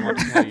to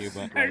tell you,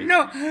 but like,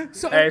 No.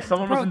 So Hey,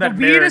 someone was bro, in the that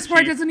mirror, weirdest part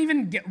Chief. doesn't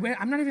even get.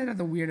 I'm not even at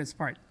the weirdest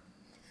part.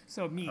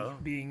 So me, Oh.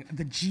 being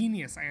the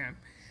genius I am,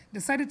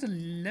 decided to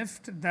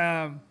lift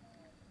the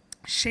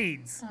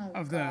shades Oh,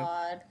 of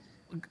God.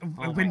 the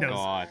oh windows my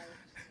god.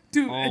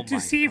 to Oh to my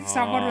see if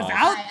someone was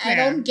God. out I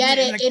there. don't get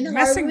it. like, In horror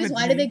messing movies, with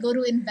why do me. they go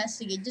to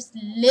investigate? Just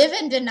live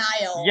in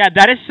denial. Yeah,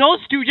 that is so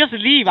stupid. Just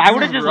leave. I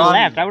would have just Run.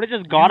 left. I would have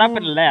just got up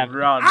and left.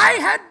 Run. I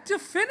had to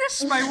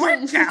finish my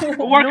workout.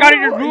 Work out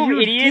in your No, room,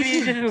 you idiot.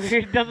 didn't.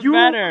 It doesn't You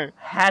matter.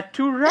 had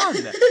to run.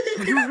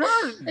 You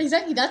run.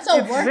 Exactly. That's a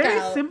It's very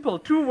workout. simple.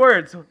 2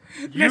 words.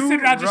 You Listen,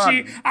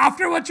 Rajeshi, run.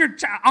 after what your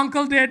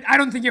uncle did, I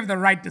don't think you have the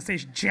right to say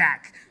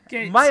Jack.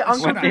 Okay, My shut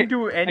uncle up. didn't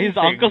do anything.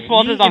 uncle's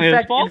fault is not in his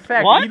fact, fault? In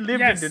fact, What? he lived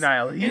Yes, in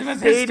denial. He it was his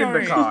stayed in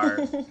the story.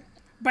 car.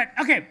 But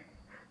okay,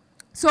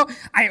 so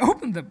I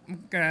opened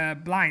the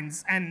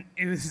blinds, and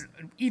it was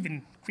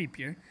even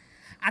creepier.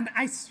 And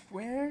I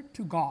swear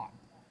to God,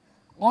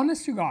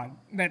 honest to God,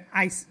 that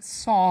I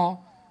saw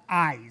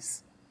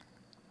eyes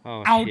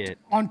Oh out shit.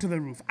 onto the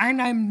roof.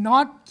 And I'm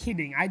not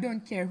kidding. I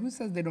don't care who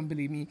says they don't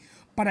believe me,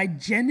 but I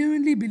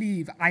genuinely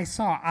believe I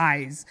saw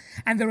eyes,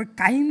 and they were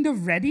kind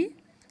of ready.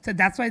 So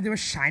that's why they were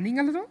shining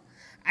a little.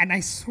 And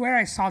I swear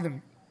I saw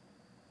them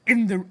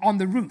on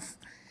the roof.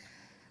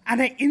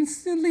 And I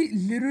instantly,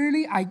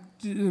 literally, I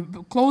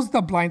closed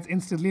the blinds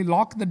instantly,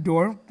 locked the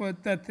door,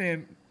 put the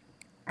thing,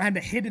 and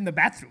hid in the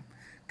bathroom,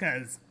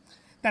 because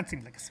that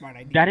seemed like a smart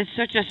idea. That is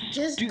such a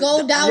Just stu- go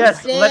th-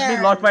 downstairs. Yes, let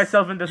me lock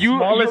myself in the You-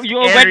 smallest you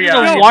went to area.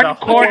 the in one the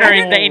corner whole-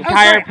 in the Oh, entire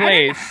sorry, I didn't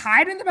place.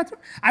 hide in the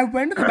bathroom. I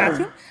went to the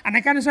bathroom and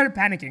I kind of started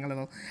panicking a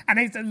little. And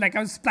I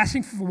was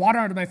splashing water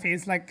out of my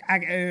face. So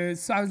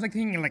I was like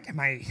thinking, like, am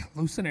I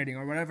hallucinating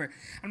or whatever?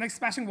 I'm like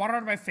splashing water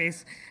out of my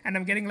face, and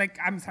I'm getting like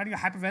I'm starting to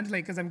hyperventilate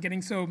because I'm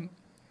getting so,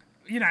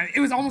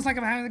 it was almost like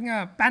I'm having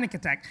a panic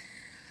attack.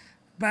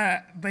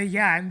 But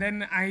yeah, and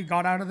then I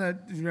got out of the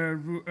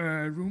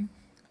room.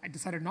 I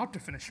decided not to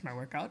finish my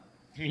workout.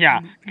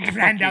 Yeah.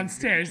 Ran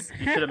downstairs,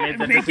 You should have made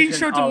that making decision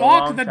sure to a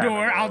lock long the time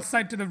door ago.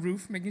 outside to the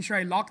roof, making sure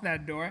I locked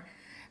that door,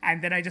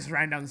 and then I just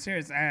ran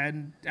downstairs.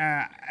 And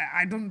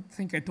I don't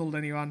think I told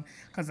anyone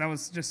because that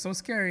was just so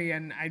scary,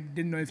 and I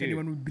didn't know if Dude.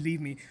 anyone would believe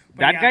me.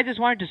 But That yeah, guy just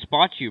wanted to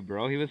spot you,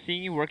 bro. He was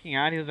seeing you working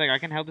out. He was like, I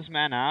can help this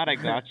man out. I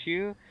got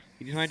you.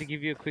 He just wanted to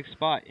give you a quick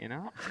spot, you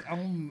know?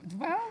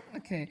 well,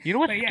 okay. You know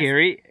what's But yes,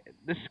 scary?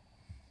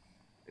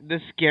 The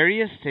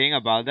scariest thing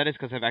about that is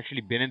because I've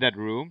actually been in that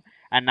room,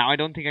 and now I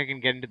don't think I can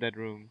get into that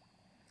room.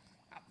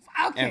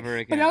 Okay, ever but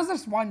again that was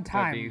just one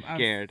without being time,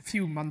 scared. a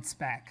few months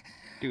back.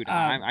 Dude,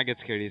 Um, I get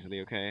scared easily,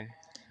 okay?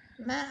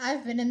 Man,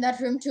 I've been in that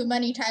room too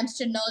many times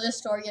to know the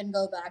story and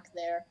go back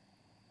there.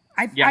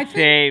 Yeah, I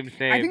think,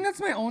 same. I think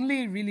that's my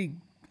only really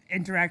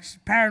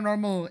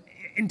paranormal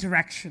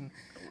interaction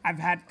I've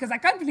had, because I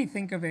can't really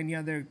think of any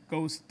other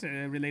ghost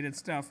related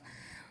stuff.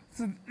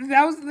 So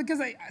that was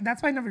because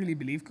that's why I never really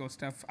believed ghost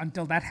stuff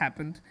until that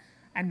happened.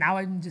 And now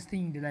I'm just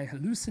thinking, did I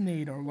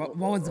hallucinate or what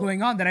was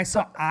going on? That I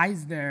saw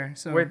eyes there.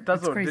 So Wait, it's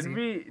Tazo,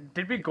 crazy.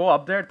 did we go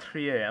up there at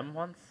 3 a.m.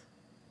 once?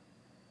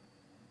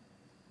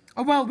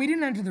 Oh well, we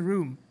didn't enter the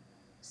room.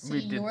 See, We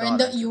you did were not in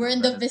the enter you were the in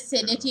room, the that is true.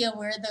 vicinity of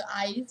where the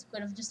eyes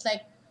could have just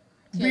like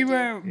We killed you.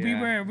 were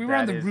Yeah. we were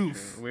on That the is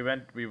roof. true. We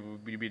went.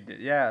 We did.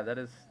 Yeah, that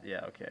is.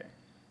 Yeah. Okay.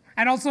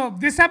 And also,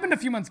 this happened a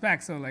few months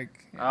back, so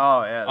like, yeah.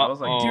 Oh yeah, that was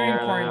like a During year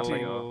and a half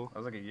quarantine. ago. That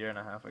was like a year and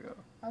a half ago.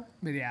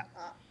 But yeah.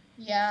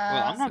 Yeah.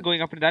 Well, I'm not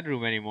going up in that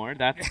room anymore.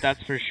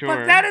 That's for sure.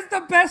 But that is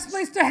the best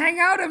place to hang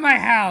out in my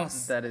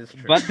house. That is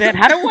true. But then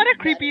I don't want a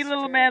That creepy is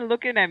little true. man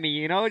looking at me,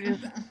 you know,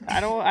 just I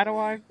don't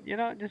want, you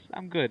know, just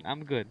I'm good.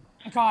 I'm good.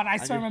 God, I swear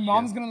just my chill.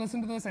 mom's gonna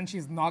listen to this and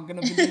she's not gonna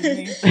believe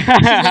me. She's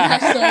gonna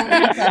have so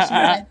many questions.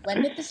 Like,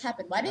 when did this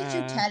happen? Why didn't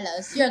you tell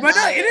us? You're But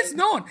no, lying. it is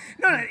known.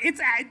 No,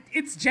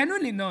 it's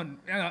genuinely known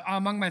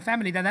among my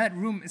family that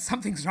room,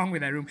 something's wrong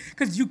with that room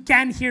because you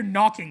can hear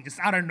knocking just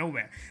out of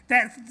nowhere.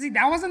 That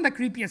wasn't the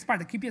creepiest part.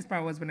 The creepiest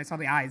part was when I saw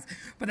the eyes.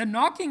 But the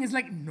knocking is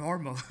like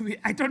normal.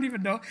 I don't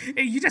even know.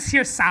 You just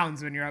hear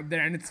sounds when you're up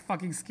there, and it's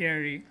fucking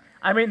scary.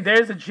 I mean,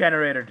 there's a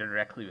generator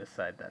directly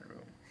beside that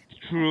room.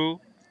 True.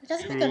 It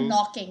doesn't make a True.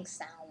 knocking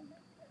sound.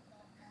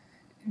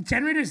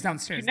 Generators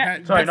downstairs. You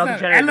ne- Sorry, That's not the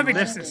generator. elevator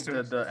lift, system.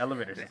 the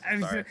elevator system. I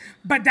was- Sorry.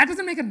 But that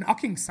doesn't make a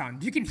knocking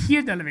sound. You can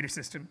hear the elevator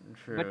system.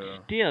 True. But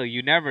still,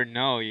 you never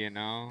know, you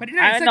know. But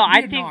yeah, it's no, like I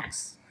weird think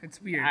knocks.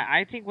 It's weird.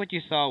 I think what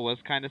you saw was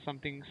kind of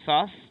something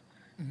sus,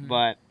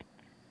 but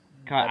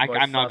That boy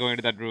I'm not sus. going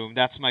to that room.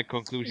 That's my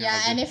conclusion. Yeah,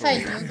 of and this if I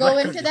story. do go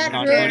into that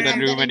Not room, going to that I'm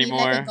room gonna need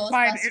like a anymore.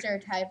 Fine,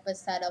 Ghostbuster type of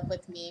setup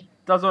with me.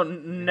 Dozo,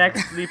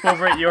 next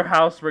sleepover at your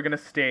house, we're gonna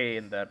stay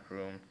in that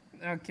room.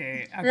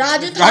 Okay.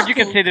 Raju, Raju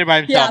can stay there by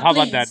himself. Yeah, How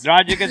about that? please.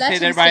 Raju can Let stay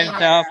him there by stay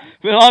himself. there.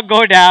 We'll all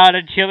go down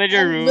and chill in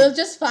your And room. we'll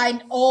just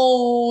find.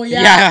 Oh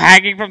yeah. Yeah,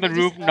 hanging from the We'll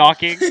roof, just-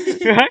 knocking.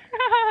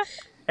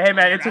 Hey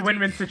man, it's a Raju-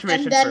 win-win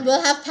situation. And then for me.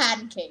 we'll have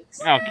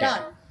pancakes. Okay.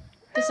 Done.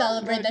 To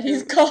celebrate that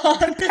he's gone.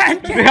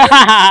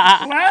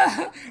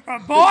 Well,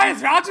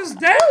 boys, Raju's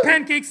dead.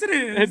 Pancakes it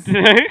is.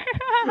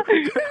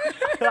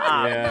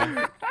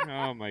 Yeah.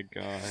 Oh my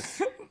god.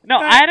 No,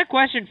 I had a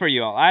question for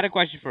you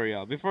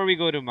all. Before we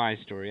go to my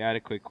story, I had a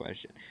quick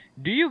question.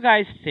 Do you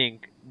guys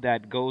think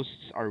that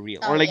ghosts are real?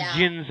 Oh, Or like yeah.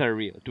 jinns are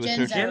real to a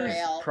Jinns certain are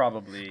extent? real.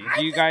 Probably. I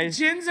Do you think guys-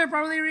 Jinns are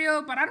probably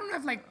real, but I don't know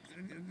if like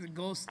the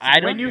ghosts. I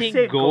When don't you think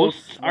say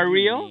ghosts what are do you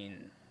real. mean?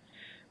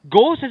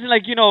 Ghosts is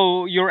like, you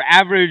know, your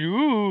average,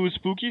 ooh,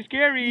 spooky,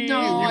 scary. No,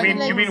 You I mean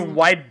think you like- mean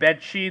white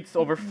bed sheets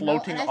over No,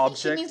 floating and I think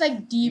objects? she means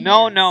like demons.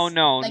 No.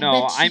 Like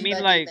I Bathsheba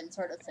mean like, demon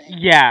sort of thing.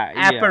 yeah.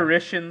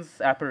 Apparitions.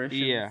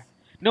 Yeah.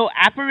 No,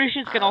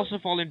 apparitions can also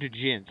fall into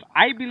jinns.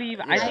 I believe,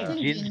 I Yeah. think I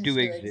think jinns jinns do do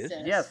exist.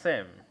 exist. Yeah,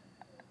 same.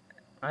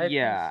 I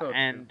Yeah, think so, too.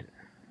 and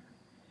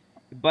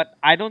but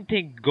I don't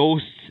think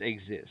ghosts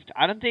exist.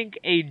 I don't think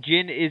a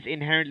jinn is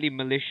inherently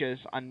malicious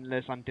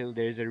until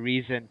there's a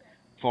reason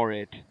for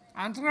it.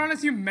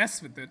 Unless you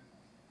mess with it.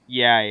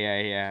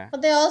 Yeah.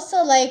 But they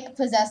also like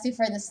possess you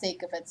for the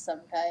sake of it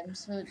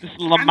sometimes. Just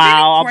getting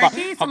Lamau,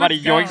 quirky, so how about to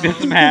let's yoink go.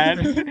 this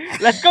man?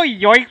 Let's go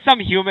yoink some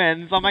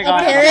humans. Oh my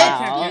god,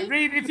 Apparently- Lamau.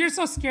 Reed, if you're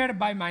so scared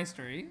by my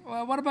story,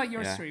 well, what about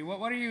your Yeah. story?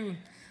 What are you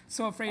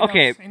so afraid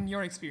Okay. of in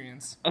your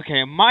experience?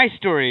 Okay, my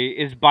story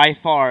is by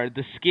far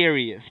the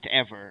scariest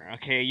ever.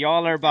 Okay,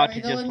 y'all are about Are to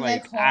we just going,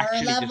 like like, horror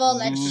actually level, just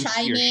like lose your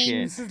Shining?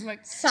 shit. This is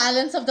like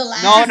Silence of the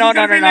Lambs. No, this no, is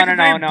gonna no, be no, like no, a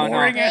very no, no, no.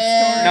 boring ass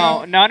Okay. story. No.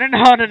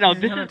 He's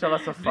This gonna is tell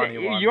us a funny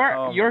one. your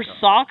Oh my your God.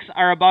 socks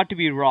are about to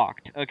be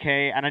rocked.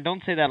 Okay, and I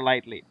don't say that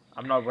lightly.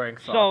 I'm not wearing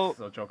socks,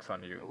 so joke's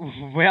on you.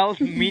 Well,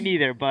 me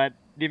neither, but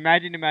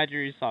imagine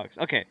imaginary socks.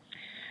 Okay.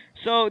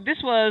 So this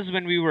was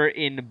when we were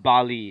in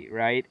Bali,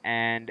 right?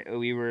 And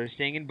we were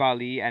staying in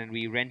Bali and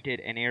we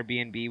rented an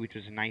Airbnb, which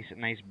was a nice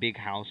big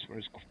house. It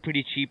was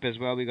pretty cheap as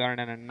well. We got it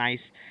at a nice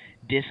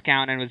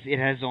discount and it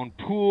had its own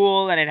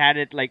pool and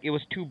it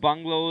was two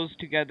bungalows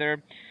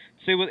together.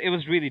 So it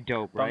was really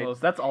dope, right? Bungalows.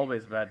 That's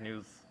always bad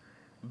news.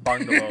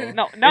 Bungalow.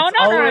 No, It's always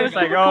always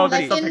like, super oh, cool. there's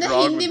Like, in something the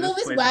wrong Hindi with this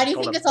movies, place. why It's do you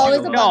called think a it's always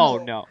a bungalow.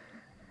 bungalow?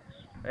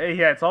 No. Hey,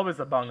 yeah, it's always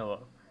a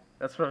bungalow.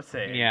 That's what I'm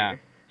saying. Yeah.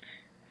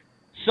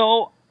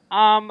 So,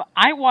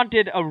 I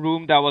wanted a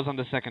room that was on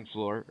the second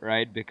floor,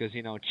 right? Because,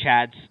 you know,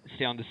 Chads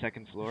stay on the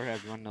second floor.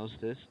 Everyone knows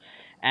this.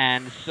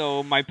 And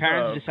so my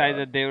parents Oh, decided God.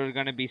 that they were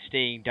going to be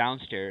staying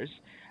downstairs.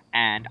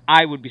 And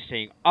I would be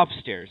staying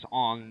upstairs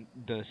on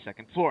the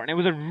second floor. And it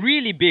was a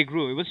really big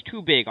room. It was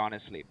too big,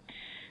 honestly.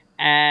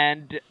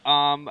 And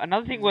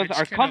another thing was Rich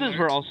our kid cousins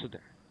were alert. also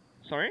there.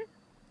 Sorry?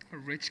 A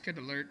rich kid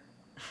alert.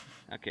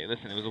 Okay,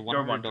 listen, it was a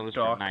Don't want to $100 per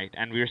talk. night,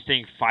 and we were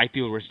staying. 5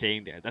 people were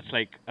staying there. That's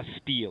like a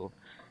steal,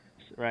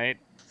 right?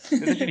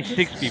 There's actually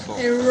 6 people.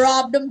 They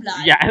robbed them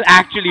blind. Yeah,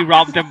 actually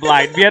robbed them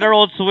blind. We had our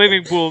own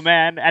swimming pool,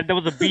 man, and there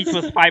was a beach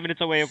was 5 minutes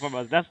away from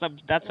us. That's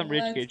some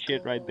rich Let's kid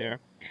shit right go. there.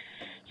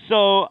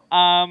 So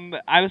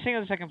I was staying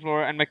on the second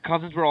floor, and my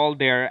cousins were all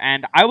there,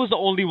 and I was the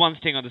only one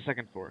staying on the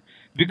second floor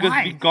because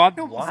Why? we got.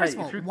 No, Why? first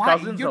of all, If your why?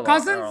 cousins Your are all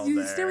cousins,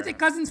 you stay there. with your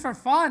cousins for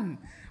fun.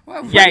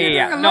 What Yeah, are you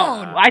yeah. doing No,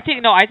 alone? I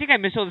think I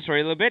mistold the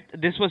story a little bit.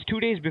 This was 2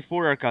 days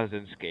before our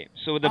cousins came.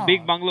 So the Oh.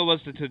 big bungalow was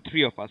the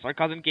 3 of us. Our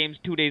cousin came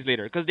 2 days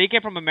later because they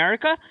came from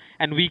America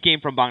and we came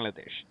from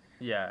Bangladesh,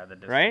 Yeah, the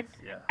distance. right?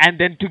 Yeah. And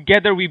then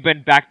together we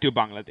went back to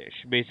Bangladesh.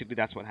 Basically,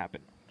 that's what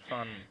happened.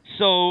 Fun.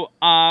 So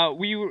I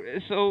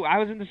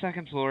was in the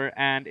second floor,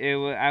 and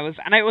I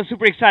was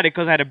super excited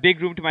because I had a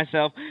big room to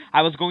myself.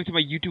 I was going through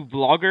my YouTube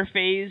vlogger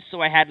phase,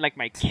 so I had like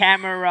my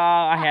camera,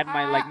 I had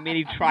my like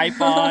mini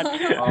tripod.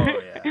 Oh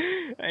yeah.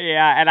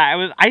 Yeah, and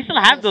I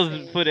still have those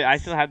Nice. footage. I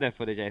still have that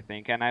footage, I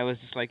think, and I was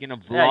just like Yeah,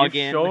 you've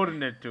vlogging.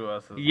 shown it to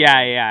us as Yeah,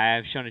 well. yeah, I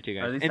have shown it to you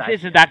Or at guys. least It's I in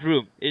can. that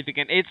room. If you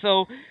can, it's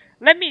so.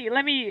 Let me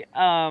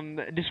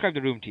describe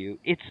the room to you.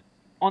 It's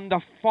on the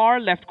far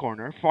left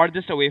corner,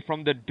 farthest away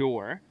from the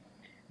door.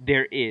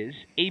 There is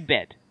a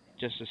bed,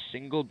 just a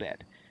single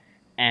bed,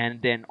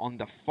 and then on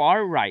the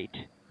far right,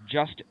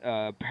 just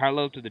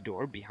parallel to the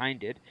door,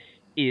 behind it,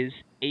 is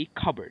a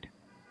cupboard.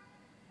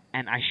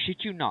 And I shit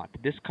you not,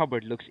 this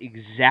cupboard looks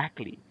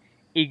exactly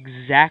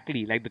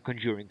like the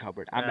Conjuring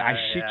cupboard. I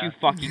shit Yeah. you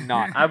fucking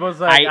not. I was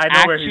like, I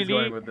know where he's actually,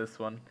 going with this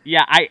one.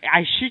 yeah,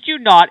 I shit you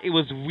not. It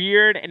was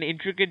weird and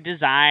intricate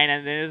design,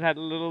 and then it had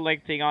a little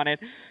like thing on it.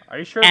 Are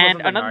you sure it And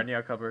wasn't the another,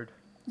 Narnia cupboard?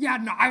 Yeah,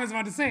 no, I was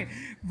about to say,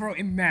 bro.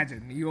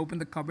 Imagine you open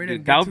the cupboard dude,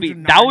 and that get would through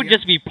be to that would Narnia.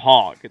 just be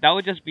pog. That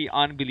would just be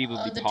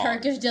unbelievably The pog.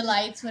 Turkish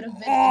delights would have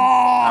been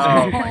Oh,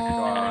 Oh my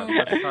god.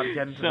 Let's not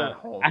get into So that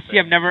whole actually, thing.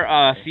 I've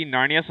never seen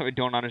Narnia, so I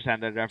don't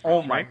understand that reference.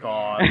 Oh my right?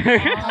 god. insane.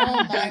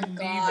 Oh my god.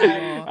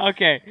 unbelievable.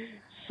 Okay,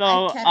 so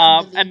I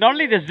cannot believe and not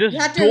only it. does this We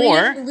had to door,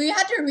 read it. We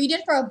had to read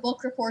it for a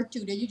book report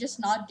too. Did you just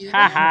not do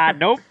that? haha,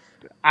 nope.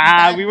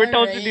 Bad We were boy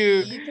told to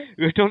do. Raid.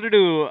 We were told to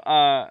do.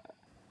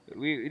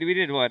 We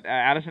did what?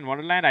 Alice in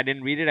Wonderland. I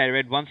didn't read it. I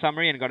read one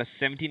summary and got a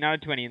 17 out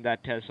of 20 in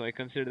that test, so I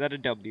consider that a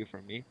W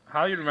for me.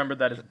 How you remember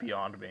that is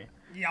beyond me.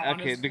 Yeah, Okay,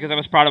 honestly. because I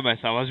was proud of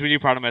myself. I was really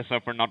proud of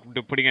myself for not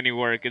putting any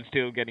work and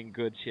still getting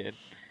good shit.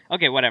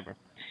 Okay, whatever.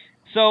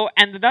 So,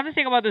 and the other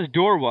thing about this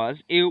door was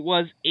it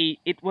was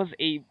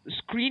a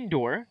screen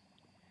door,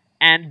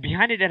 and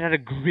behind it had a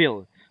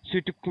grill. So you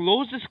had to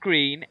close the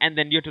screen, and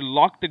then you had to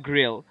lock the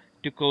grill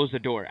to close the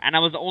door. And I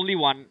was the only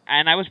one,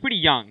 and I was pretty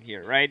young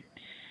here, right?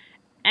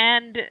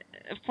 And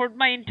for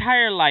my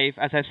entire life,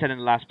 as I've said in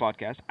the last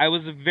podcast, I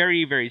was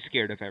very, very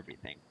scared of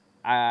everything.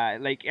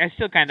 Like I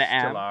still kind of Still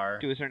am are.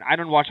 to a certain. I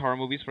don't watch horror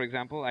movies, for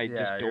example. I Yeah,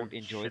 just you're don't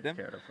enjoy shit them.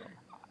 scared of them.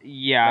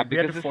 Yeah, Like, we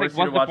had because to it's force like, you to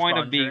what's the watch point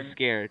of being Conjuring?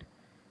 scared?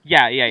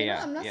 Yeah, yeah, You know,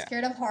 yeah, I'm not yeah.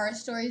 scared of horror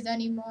stories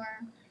anymore.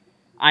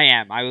 I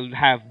am. I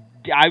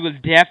will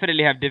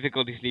definitely have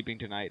difficulty sleeping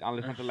tonight,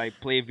 unless until I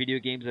play video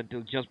games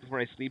until just before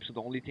I sleep. So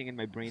the only thing in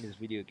my brain is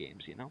video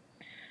games, you know.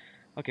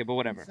 Okay, but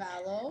whatever.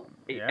 Valo.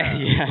 Yeah.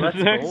 Yes.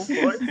 Let's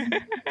go, boys.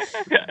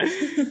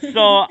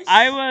 So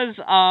I was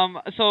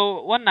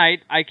so one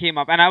night I came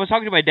up and I was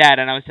talking to my dad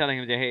and I was telling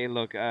him that, hey,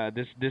 look,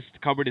 this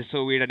cupboard is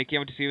so weird, and he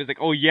came up to see. He was like,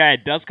 oh yeah,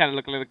 it does kind of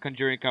look like a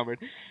Conjuring cupboard.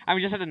 And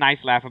we just had a nice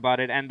laugh about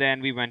it, and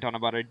then we went on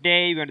about our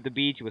day. We went to the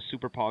beach. It was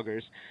super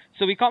poggers.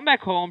 So we come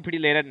back home pretty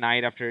late at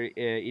night after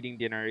eating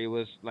dinner. It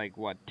was like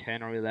what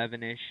 10 or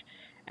 11ish.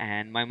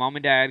 And my mom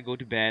and dad go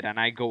to bed, and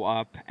I go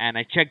up and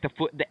I check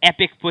the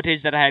epic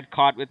footage that I had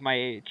caught with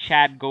my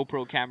Chad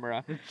GoPro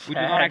camera, which was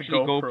not Chad actually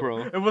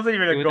GoPro. It wasn't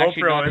even a It was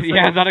actually GoPro. GoPro. Not, It's yeah,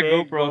 like it's not a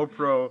fake GoPro.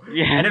 GoPro.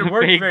 Yeah, And it's it a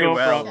worked fake very GoPro.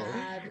 well.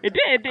 Chad. It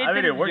did. I mean,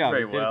 did it its worked job.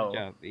 very It did its well.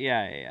 job.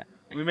 Yeah, yeah, yeah.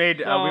 We made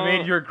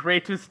So- your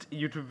greatest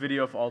YouTube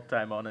video of all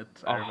time on it.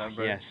 I Oh,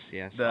 remember. yes,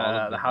 yes. all The, of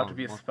the them, how all to of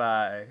be a them.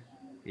 spy.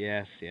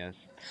 Yes, yes.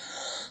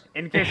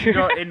 In case you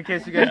guys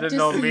To didn't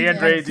know, me and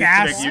see Ray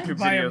that. used to make Gasp YouTube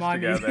by videos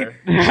Amani. together.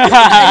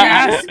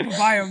 Gasp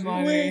by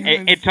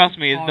Amani. It trust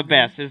me, it's the Poggers.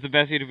 best. It's the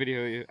best YouTube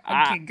video.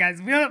 Okay,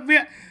 guys,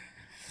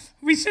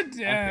 we should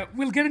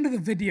we'll get into the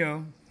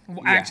video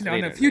actually on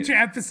a later, future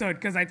episode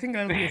because I think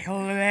it'll be a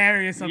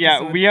hilarious episode.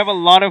 Yeah, we have a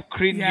lot of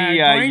cringy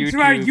yeah, going YouTube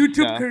through our YouTube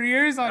stuff.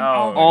 careers on.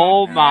 Oh,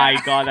 Oh God.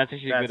 my god, that's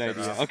actually a good That's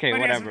idea. enough. Okay, But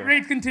yes, whatever.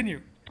 Great,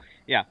 continue.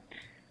 Yeah.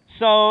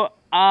 So,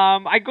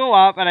 I go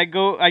up and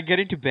I get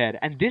into bed,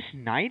 and this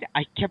night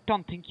I kept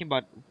on thinking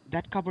about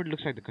that cupboard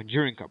looks like the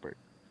Conjuring cupboard.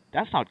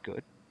 That's not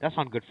good. That's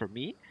not good for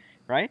me,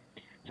 right?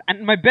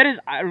 And my bed is,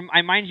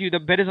 I mind you, the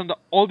bed is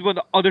all the way on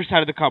the other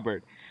side of the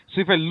cupboard. So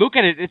if I look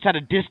at it, it's at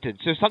a distance.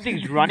 So if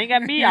something's running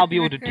at me, I'll be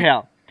able to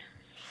tell.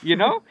 You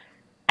know?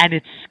 And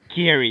it's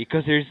scary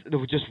because there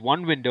was just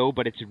one window,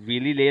 but it's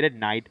really late at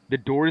night. The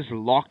door is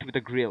locked with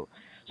a grill.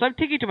 So I'm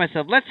thinking to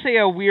myself, let's say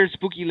a weird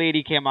spooky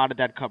lady came out of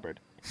that cupboard.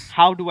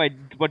 What do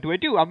I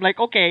do? I'm like,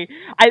 okay.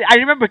 I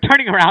remember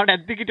turning around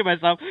and thinking to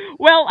myself,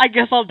 well, I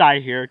guess I'll die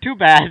here. Too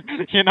bad.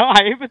 You know,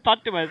 I even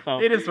thought to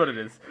myself, It is what it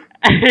is.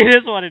 it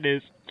is what it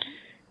is.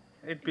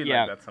 It'd be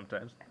Yeah. like that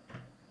sometimes.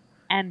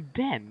 And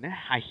then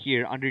I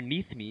hear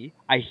underneath me,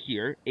 I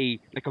hear a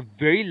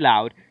very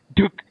loud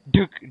duk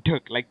duk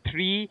duk, like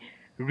 3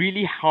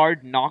 really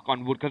hard knock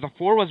on wood because the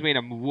floor was made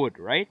of wood,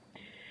 right?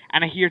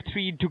 And I hear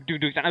 3 duk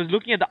duk duks, and I was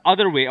looking at the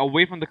other way,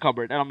 away from the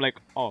cupboard, and I'm like,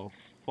 oh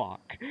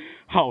fuck,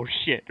 oh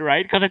shit,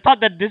 right? Because I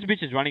thought that this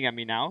bitch is running at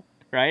me now,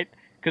 right?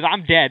 Because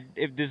I'm dead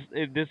if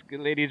this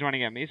lady is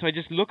running at me. So I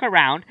just look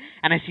around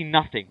and I see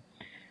nothing.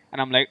 And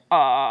I'm like,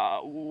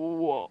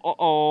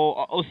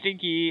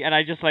 stinky. And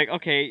I just like,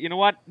 okay, you know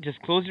what?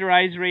 Just close your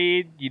eyes,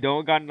 Raid. You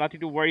don't got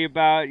nothing to worry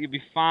about. You'll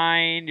be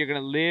fine. You're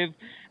gonna live.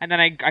 And then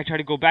I try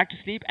to go back to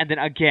sleep, and then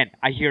again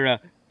I hear a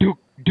duk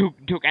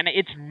duk, and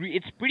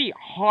it's pretty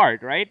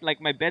hard, right?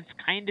 Like my bed's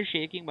kind of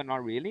shaking, but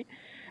not really.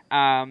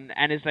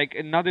 And it's like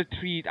another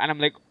three, and I'm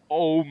like,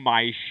 oh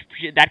my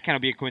shit, that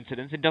cannot be a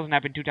coincidence. It doesn't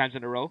happen two times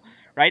in a row,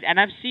 right? And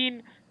I've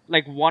seen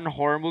like one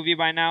horror movie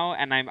by now,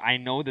 and I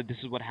know that this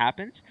is what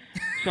happens.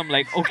 So I'm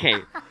like, okay.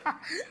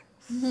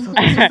 So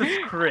this is the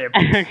script.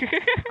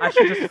 I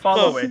should just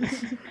follow it.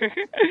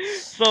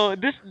 So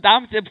this,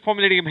 I'm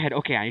formulating in my head.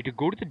 Okay, I need to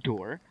go to the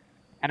door,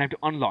 and I have to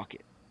unlock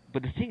it.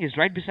 But the thing is,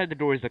 right beside the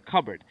door is the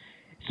cupboard.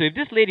 So if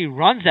this lady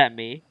runs at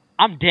me,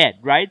 I'm dead,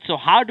 right? So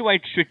how do I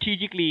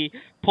strategically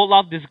pull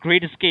off this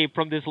great escape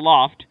from this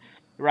loft,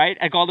 right?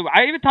 I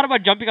even thought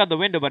about jumping out the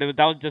window, but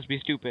that would just be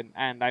stupid,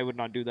 and I would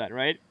not do that,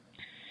 right?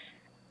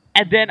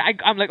 And then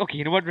I'm like, okay,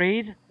 you know what,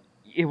 Raid?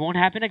 It won't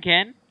happen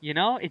again, you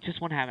know? It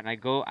just won't happen. I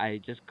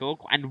just go,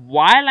 and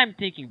while I'm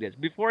thinking this,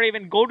 before I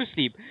even go to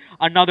sleep,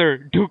 another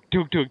duk,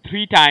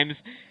 3 times,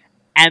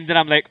 and then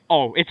I'm like,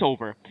 oh, it's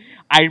over.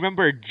 I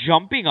remember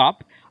jumping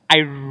up, I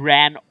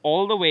ran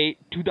all the way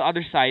to the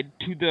other side,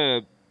 to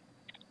the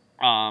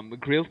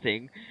grill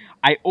thing.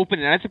 I open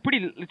it, and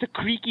it's a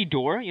creaky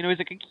door, you know, it's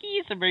like a key,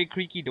 it's a very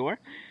creaky door.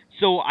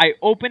 So I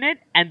open it,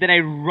 and then I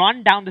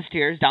run down the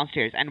stairs,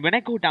 downstairs, and when I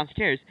go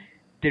downstairs,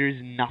 there is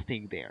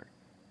nothing there,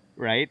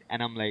 right?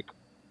 And I'm like,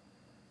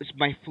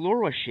 my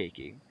floor was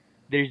shaking,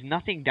 there's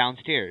nothing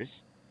downstairs.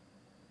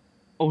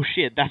 Oh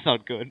shit, that's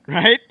not good,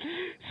 right?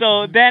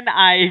 So then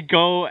I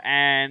go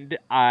and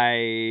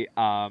I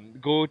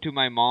go to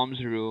my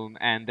mom's room,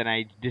 and then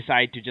I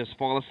decide to just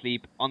fall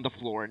asleep on the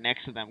floor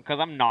next to them, because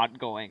I'm not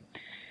going.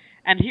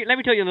 And here, let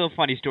me tell you a little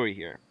funny story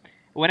here.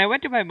 When I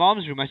went to my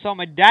mom's room, I saw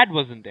my dad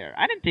wasn't there.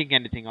 I didn't think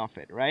anything of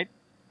it, right?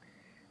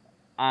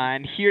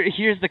 And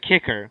here's the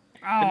kicker.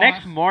 The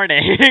next morning...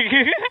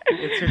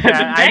 It's your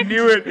dad. I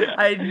knew it.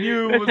 I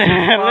knew it was your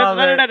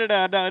father.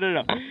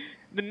 No.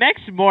 The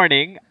next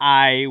morning,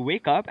 I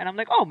wake up, and I'm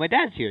like, oh, my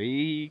dad's here.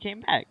 He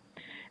came back.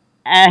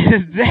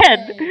 And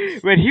then,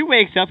 when he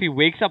wakes up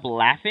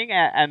laughing,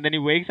 and then he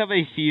wakes up and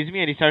he sees me,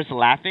 and he starts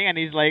laughing, and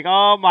he's like,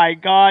 oh my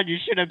god, you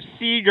should have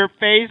seen your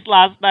face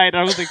last night. And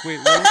I was like, wait,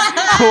 what?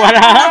 What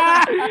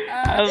happened?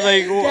 I was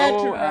like,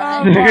 whoa.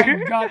 Oh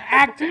my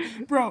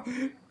god, bro,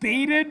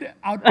 baited,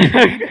 outplayed,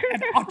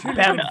 and utterly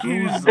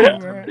confused.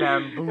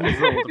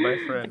 Bamboozled, my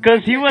friend.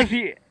 Because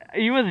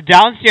he was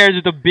downstairs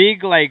with a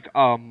big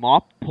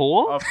mop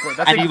pole, of course,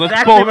 that's and he was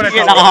exactly what I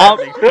poking it thought up.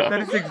 was happening.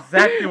 That is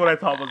exactly what I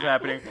thought was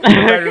happening.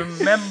 I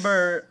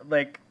remember,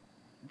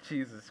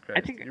 Jesus Christ,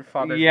 I think, your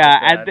father's yeah,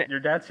 like that. and Your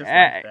dad's just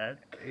like that.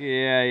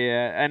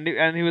 Yeah,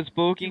 and he was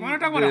poking. You want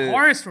to talk about a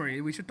horror story?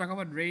 We should talk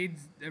about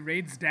Raid's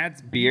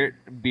dad's beard.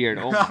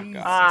 Oh my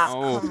Jesus god!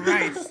 Oh.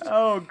 Christ!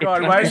 Oh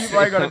god!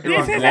 Why gotta do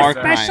This it? is war a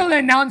crime. special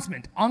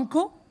announcement,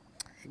 Uncle.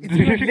 If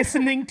you're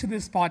listening to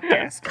this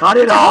podcast, Cut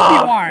it I hope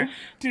off! you are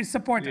to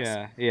support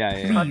us.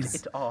 Yeah. Cut Please,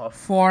 it off.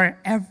 for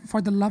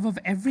the love of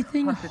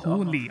everything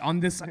holy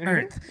on this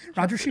earth.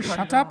 Rajarshi,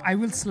 shut up. I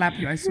will slap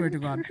you. I swear to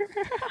God.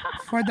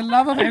 For the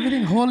love of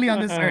everything holy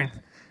on this earth,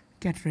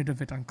 get rid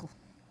of it, Uncle.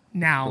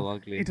 Now, So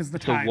ugly. it is the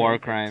it's time. a war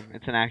crime.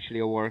 It's actually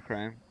a war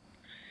crime.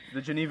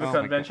 The Geneva Oh my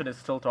Convention is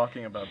still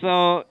talking about this.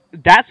 So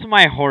that's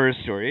my horror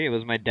story. It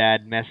was my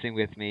dad messing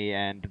with me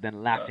and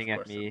then laughing Of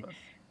at course me, it was.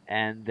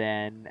 and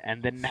then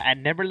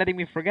and never letting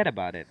me forget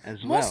about it as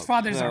well. Most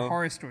fathers So- are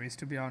horror stories,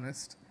 to be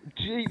honest.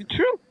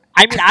 True.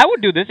 I mean, I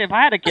would do this if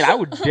I had a kid. I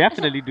would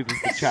definitely do this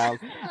to a child.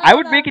 I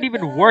would make it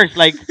even worse.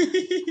 Like,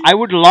 I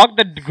would lock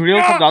the grill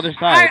from the other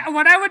side.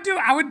 What I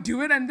would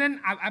do it, and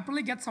then I'd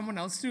probably get someone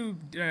else to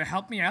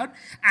help me out,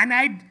 and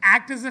I'd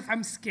act as if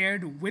I'm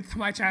scared with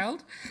my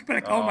child. But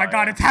like, oh my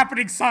god, yeah. it's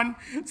happening, son,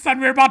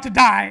 we're about to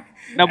die.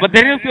 No, but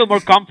then he'll feel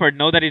more comfort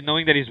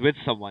knowing that he's with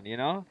someone. You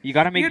know, you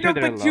gotta make sure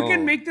they're but low. you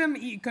can make them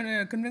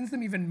convince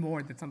them even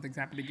more that something's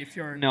happening if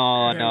you're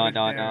No.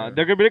 there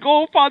They're gonna be like,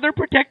 "Oh, father,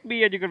 protect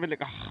me," and you're gonna be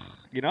like, "Ugh,"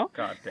 you know.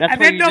 God damn. That's And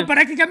why then you no, just- but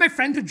I can get my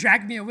friend to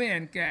drag me away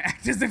and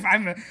act as if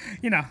I'm,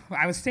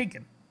 I was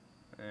taken.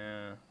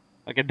 Yeah.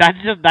 Okay, that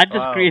just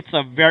Wow. creates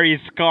a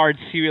very scarred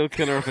serial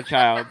killer of a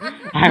child.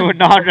 I would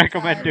not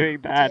recommend doing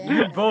that.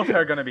 You both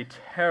are gonna be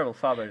terrible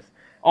fathers.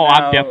 Oh, Now-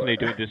 I'm definitely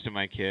doing this to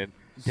my kid.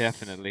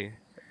 Definitely.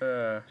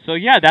 Uh, So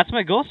yeah, that's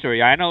my ghost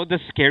story. I know the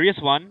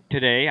scariest one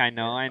today. I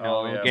know.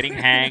 Oh, yeah. Getting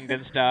hanged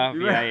and stuff.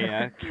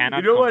 Yeah.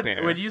 Cannot you know compare.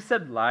 what? When you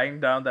said lying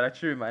down, that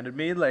actually reminded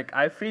me. Like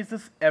I face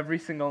this every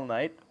single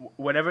night.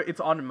 Whenever it's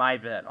on my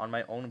bed, on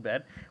my own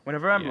bed.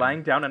 Whenever I'm Yeah.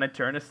 lying down and I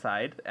turn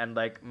aside, and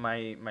like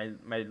my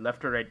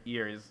left or right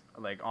ear is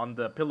like on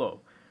the pillow,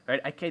 right?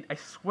 I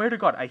swear to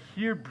God, I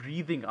hear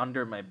breathing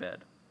under my bed.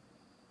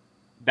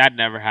 That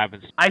never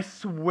happens. I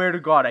swear to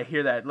God, I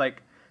hear that.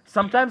 Like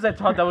sometimes I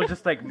thought that was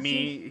just like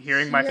me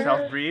hearing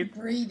myself breathe.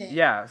 Breathing.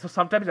 Yeah. So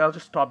sometimes I'll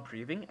just stop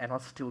breathing and I'll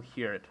still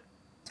hear it.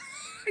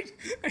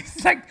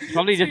 It's like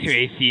Probably just your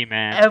AC,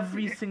 man.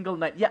 Every single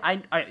night.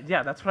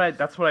 Yeah, that's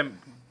what I'm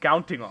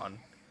counting on.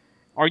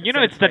 Or It's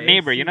it's my the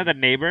neighbor. AC. You know the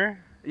neighbor.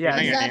 Yeah.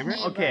 Isn't your Exact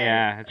neighbor? Okay.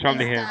 Yeah, it's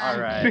probably him. Exact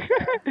Alright.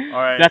 neighbor.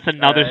 All right. That's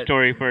another alright.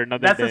 story for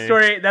another That's day. a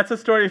story. That's a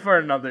story for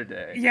another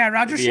day. Yeah,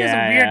 Roger shares a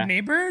Yeah, weird yeah.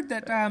 neighbor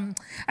that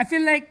I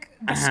feel like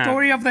the Uh-huh.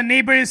 story of the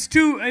neighbor is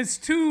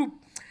too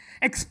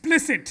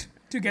explicit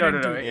to get No, into.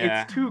 no, no.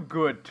 Yeah. It's too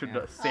good to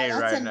say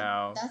that's right an-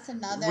 now. That's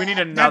another. We need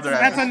episode. another.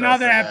 That's episode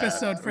another for that.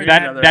 episode for We need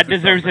that. another That episode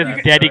deserves for a that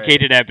story.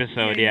 dedicated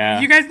episode. Yeah.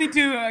 You guys need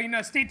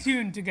to stay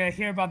tuned to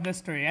hear about this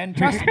story, and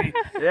trust me,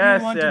 Yes,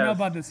 you want to know yes.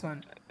 about this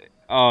one.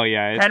 Oh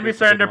yeah. Can we it's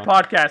a good surrender one.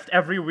 podcast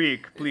every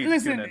week? Please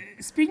Listen, tune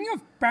in. speaking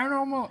of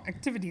paranormal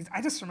activities,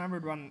 I just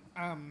remembered one.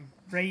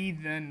 Raid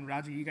and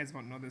Raju, you guys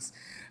won't know this,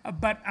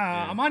 but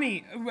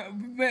Amani,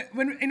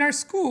 when in our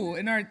school,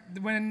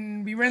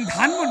 when we were in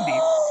Dhanmondi,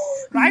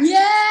 right?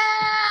 Yeah.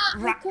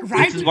 Right.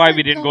 This is why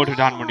we didn't go to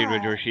Dhanmondi,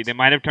 Rajoshi. They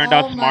might have turned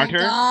out smarter.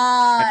 But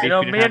God. they You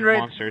know, shouldn't me have and Raid,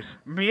 monsters.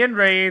 me and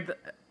Raid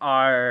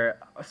are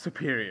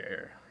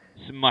superior.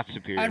 It's much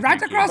superior. Right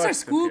thank you. across our Much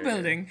school superior.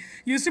 building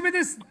used to be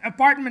this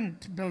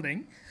apartment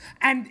building,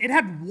 and it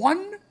had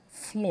one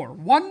floor.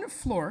 One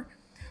floor.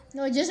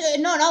 No,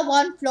 not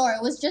one floor.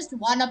 It was just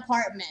one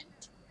apartment.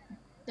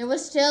 There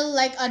was still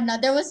like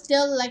another. There was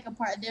still like a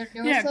part. There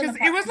was Yeah, still an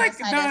because it was apartment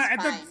like outside, that's at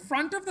the fine.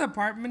 front of the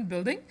apartment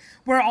building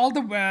were all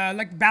the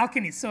like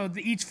balconies. So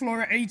each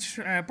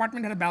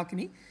apartment had a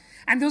balcony,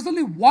 and there was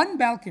only one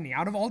balcony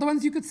out of all the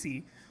ones you could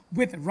see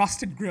with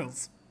rusted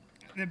grills,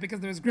 because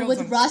there was grills. With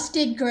on-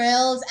 rusted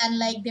grills and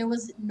like there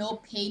was no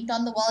paint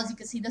on the walls. You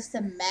could see the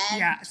cement.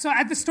 Yeah. So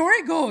the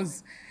story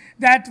goes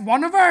that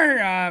one of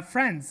our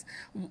friends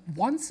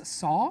once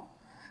saw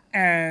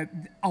a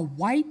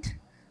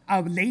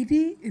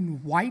lady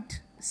in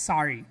white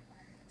sari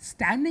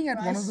standing at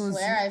I one of those.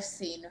 swear I've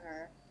seen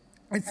her.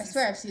 I It's-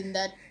 swear I've seen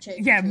that chick.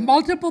 Yeah, too.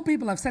 multiple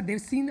people have said they've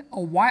seen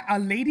a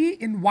lady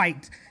in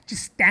white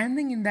just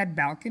standing in that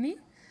balcony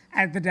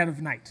at the dead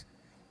of night.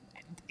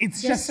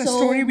 It's Just just a so-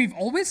 story we've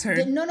always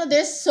heard. No,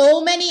 there's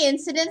so many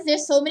incidents.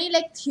 There's so many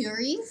like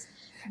theories.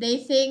 They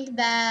think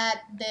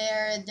that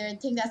they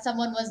think that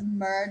someone was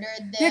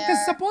murdered there. Yeah,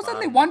 because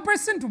supposedly one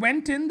person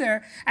went in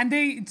there and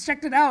they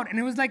checked it out, and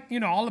it was like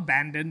all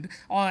abandoned,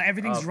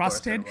 everything's Of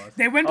course it rusted. was.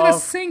 They went to the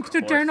Of sink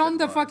to course turn on it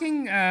the was.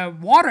 fucking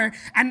water,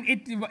 and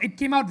it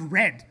came out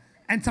red,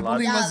 and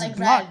supposedly yeah, it was like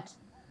blood. red.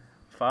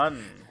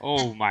 Fun.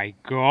 Oh my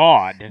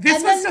god. This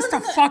And was then just no,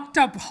 a no, no. fucked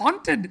up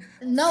haunted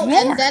No, floor.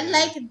 and then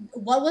like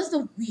what was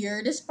the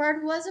weirdest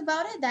part was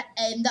about it that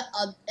and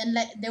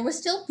like there were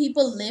still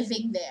people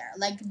living there.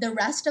 Like the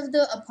rest of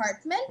the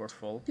apartment, We're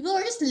full. people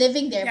were just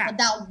living there. Yeah. But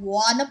that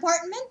one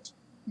apartment,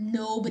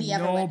 nobody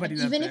ever went. Nobody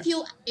And lived even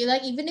there.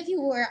 even if you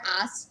were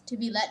asked to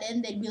be let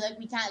in, they'd be like,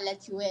 we can't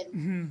let you in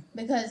Mm-hmm.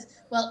 because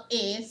well, A,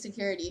 it's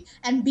security,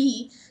 and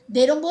B,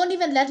 they won't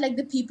even let like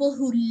the people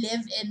who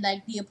live in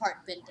like the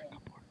apartment in.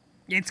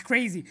 It's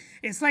crazy.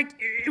 It's like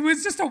it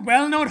was just a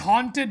well-known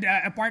haunted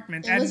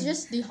apartment. It was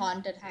just the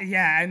haunted house.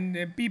 Yeah,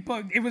 and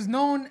people. It was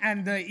known,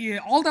 and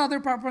all the other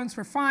apartments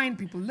were fine.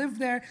 People lived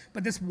there,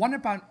 but this one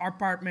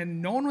apartment,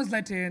 no one was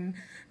let in.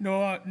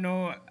 No.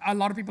 A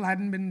lot of people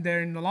hadn't been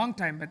there in a long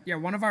time. But yeah,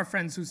 one of our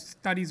friends who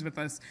studies with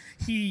us,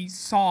 he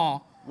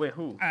saw Wait,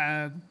 who?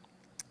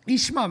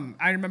 Ishmam.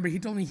 I remember he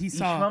told me he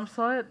saw. Ishmam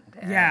saw it?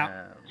 Yeah.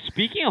 Damn.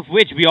 Speaking of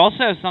which, we also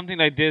have something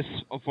like this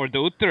for the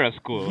Uttara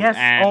school. Yes.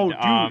 And,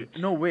 Oh, dude.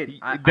 No, wait.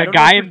 I the don't know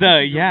guy if in we're the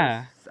thinking of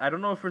yeah this. I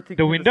don't know if we're thinking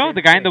the of window, same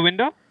the guy in thing. the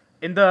window.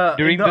 In the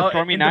During in the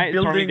stormy in night-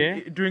 the stormy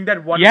building day? during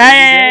that one Yeah, rainy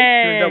yeah,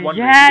 day, during that one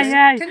yeah, rainy day?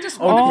 yeah. Can just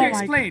Oh one of you my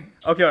explain?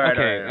 Okay, all right.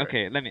 Okay, all right, all right.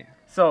 okay. Let me.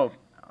 So,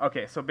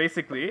 so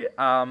basically,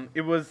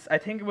 it was, I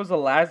think it was the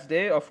last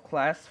day of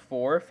class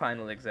 4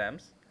 final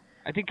exams.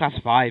 I think class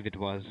 5 it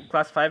was.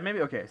 Class 5 maybe?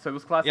 Okay, so it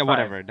was class Yeah, 5.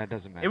 whatever. That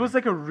doesn't matter. It was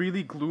like a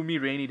really gloomy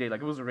rainy day.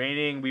 Like it was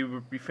raining.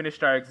 We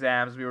finished our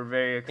exams. We were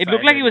very excited. It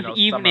looked like it was summer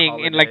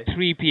evening in like holiday.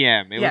 3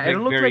 p.m. It Yeah, was it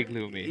like looked very like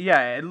gloomy.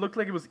 Yeah, it looked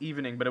like it was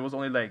evening, but it was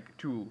only like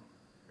 2,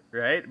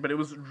 right? But it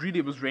was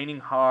raining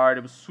hard.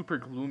 It was super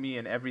gloomy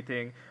and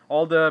everything.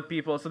 All the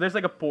people. So there's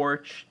like a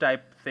porch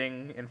type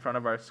thing in front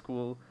of our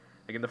school.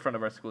 Like in the front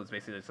of our school, it's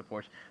basically just a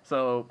porch.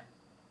 So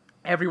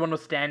everyone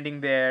was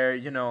standing there,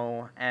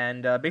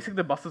 and basically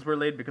the buses were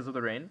late because of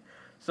the rain.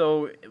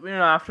 So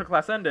after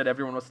class ended,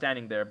 everyone was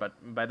standing there. But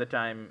by the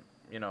time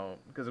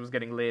because it was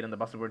getting late and the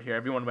buses weren't here,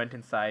 everyone went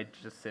inside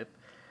to just sit.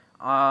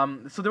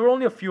 So there were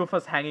only a few of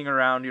us hanging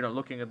around,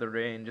 looking at the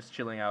rain, just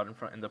chilling out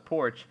in the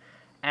porch,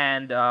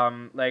 and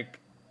like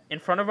in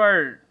front of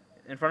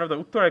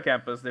the Uttara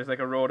campus, there's like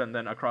a road, and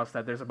then across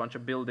that there's a bunch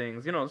of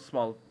buildings,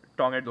 small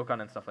Tongar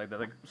Dukan and stuff like that,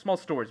 like small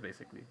stores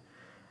basically.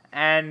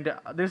 And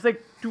there's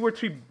like 2 or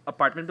 3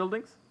 apartment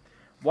buildings.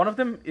 One of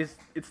them it's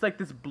like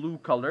this blue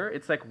color.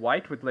 It's like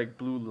white with like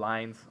blue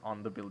lines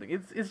on the building.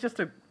 It's just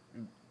a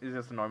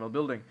normal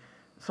building.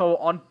 So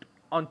on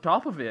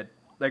top of it,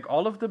 like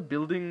all of the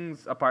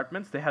buildings,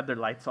 apartments, they had their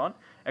lights on,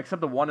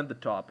 except the one at the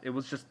top. It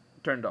was just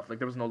turned off. Like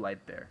there was no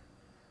light there,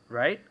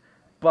 right?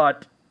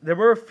 But there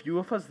were a few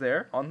of us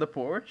there on the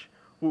porch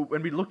who,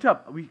 when we looked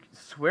up, we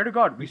swear to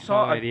God, we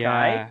saw a it,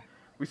 guy. yeah.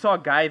 We saw a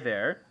guy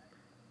there,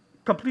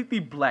 completely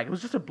black. It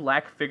was just a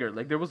black figure.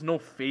 Like there was no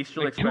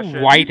facial Like expression.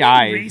 2 white Being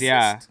eyes. racist.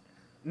 Yeah.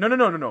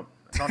 No.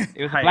 not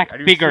It was a height. black Are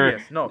you figure.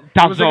 serious? No,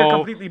 it was like a Tazo.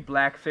 completely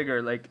black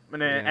figure. Like,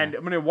 and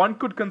one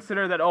could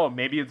consider that, oh,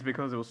 maybe it's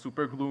because it was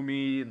super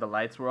gloomy and the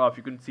lights were off,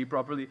 you couldn't see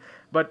properly.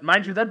 But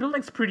mind you, that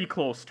building's pretty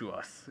close to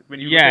us. When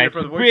you look Yeah, at it it's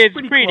from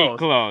the pretty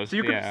close, So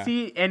you could yeah.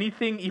 see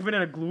anything, even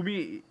in a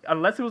gloomy,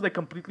 unless it was like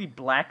completely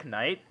black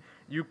night,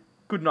 you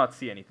could not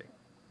see anything.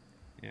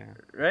 Yeah.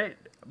 Right?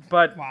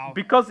 But Wow.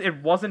 because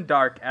it wasn't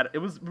dark, it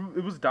was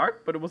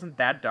dark, but it wasn't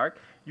that dark.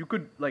 You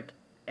could like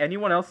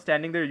anyone else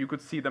standing there, you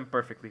could see them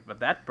perfectly. But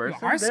that Yo,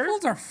 person our there,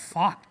 schools are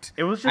fucked.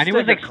 it was just And he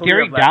was like like a clear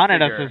staring black down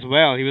at us figure. as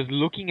well. He was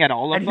looking at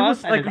all of And he us,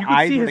 was and like, his you could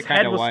eyes see were his kind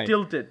head of was wide.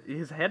 tilted.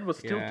 His head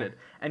was Yeah. tilted,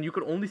 and you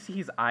could only see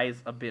his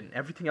eyes a bit.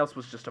 Everything else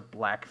was just a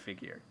black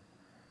figure,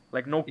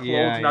 like no clothes,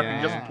 Yeah, nothing,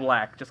 yeah. just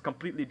black, just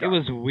completely It dark.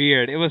 was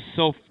weird. It was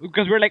so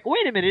because we're like,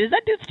 wait a minute, is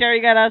that dude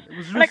staring at us? It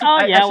was We're like,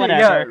 just- oh yeah, actually,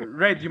 whatever. Yeah,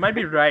 right. You might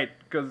be right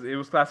because it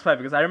was class 5.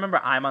 Because I remember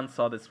Ayman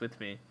saw this with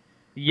me.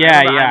 Yeah,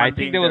 remember yeah. Ayman I being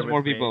think there there was with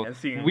more me people. and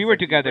seeing We it's were like,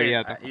 together. wait,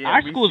 Yeah. yeah,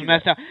 Our we school's see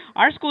messed that. up.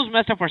 Our school's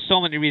messed up for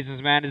so many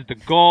reasons, man. It's the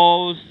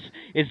ghosts.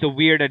 It's the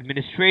weird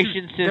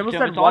administration system. there was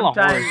that It's all one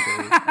a horror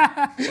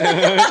time-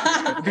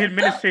 story. The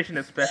administration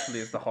especially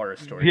is the horror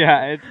story.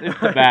 Yeah, it's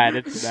bad.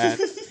 It's bad.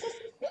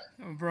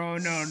 Bro,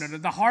 no.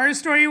 The horror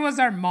story was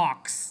our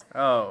mocks.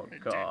 Oh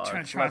god.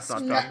 Trust Let's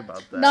not me. talk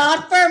about that.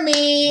 Not for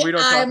me. We don't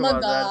talk I'm a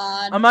about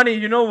god. that. Amani,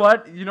 you know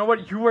what? You know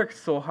what? You worked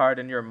so hard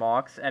in your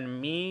mocks, and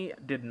me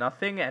did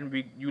nothing, and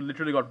you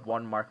literally got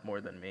 1 mark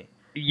more than me.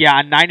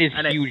 Yeah, 9 is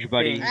And I huge,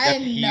 buddy. think- That's I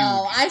huge.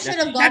 know. I should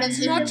have gotten.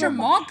 That's not your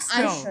mocks,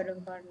 I though. should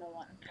have gotten a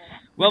 1.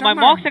 Well, We're my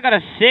talking mocks about- I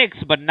got a 6,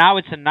 but now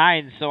it's a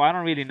 9, so I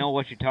don't really know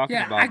what you're talking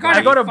Yeah, about. I got,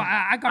 I got a, a- fi-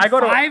 I I got,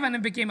 got a- 5 and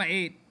it became an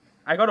 8.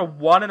 I got a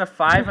 1 and a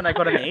 5, and I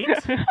got an 8.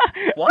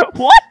 What?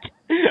 What?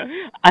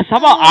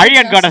 Somehow Oh,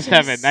 Aryan got a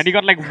justice. 7, and he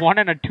got like 1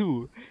 and a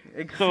 2.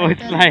 So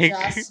it's The like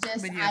justice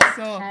But yeah, I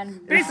so can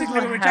basically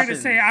what what we're trying to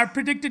happens. say, our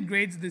predicted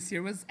grades this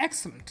year was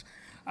excellent.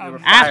 were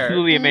fire.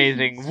 absolutely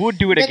amazing. Would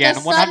do it again,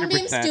 because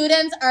Sunbeam 100%.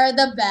 students are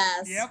the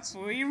best.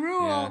 Yep, we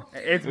rule.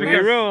 It's We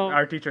because rule.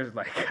 our teachers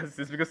like us.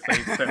 It's because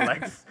Saeed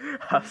likes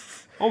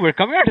us. Oh, we're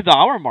coming out to the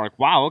hour mark.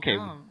 Wow. Okay.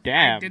 Oh, I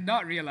Damn. did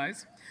not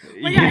realize.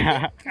 But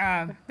yeah,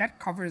 Yeah. I think that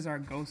covers our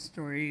ghost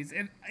stories.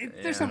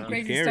 There's some Yeah.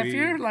 crazy Scary. stuff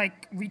here,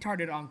 like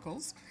retarded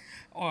uncles,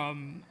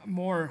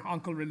 more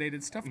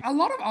uncle-related stuff. A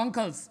lot of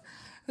uncles.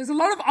 There's a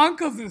lot of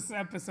uncles this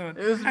episode,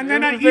 and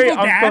then an it was a very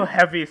evil dad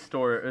uncle-heavy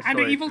story. and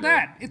an evil today.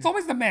 dad. It's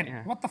always the men.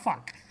 Yeah. What the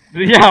fuck?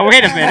 Yeah.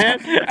 Wait a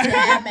minute.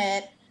 Damn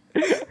it.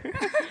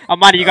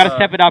 Amani, you gotta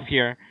step it up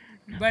here.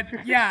 But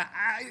yeah,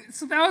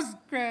 so that was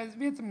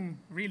we had some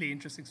really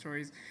interesting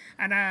stories,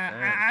 and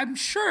I'm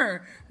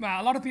sure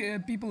a lot of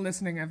people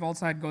listening have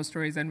also had ghost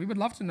stories, and we would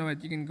love to know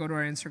it. You can go to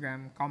our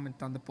Instagram,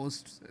 comment on the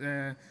post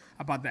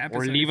about the episode,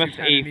 Or if leave us you've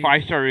had a any-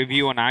 5-star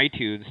review on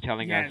iTunes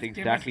telling Yes, us give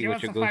exactly give what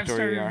us your a ghost 5-star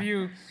story are.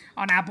 review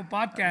on Apple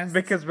Podcasts.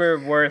 Because we're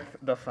worth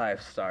the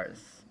 5 stars.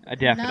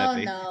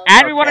 Definitely. No.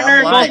 And we want to Okay,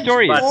 hear well, ghost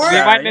stories. but, We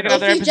yeah, might you make know.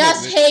 another If you episode.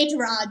 just hate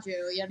Raju,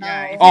 you know.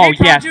 Yeah, if you Oh, hate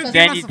yes, Raju, then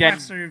give you- us a then-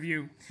 5-star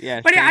review.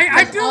 Yes. But yeah, thank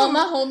I you. do. All my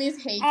homies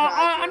hate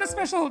Raju. On a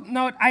special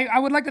note, I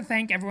would like to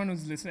thank everyone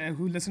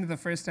who listened to the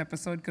first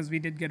episode because we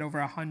did get over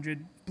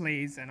 100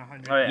 plays and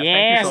 100. Oh yeah, Yes,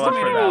 thank you so much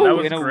for that. That woo!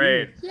 was In a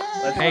great. Yay.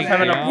 Let's Thank have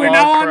an you. applause We're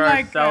now on for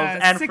like ourselves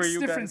and for 6 you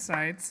different guys.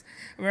 sites.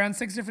 We're on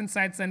 6 different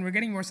sites, and we're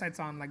getting more sites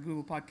on like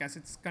Google Podcasts.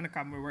 It's gonna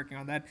come. We're working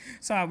on that.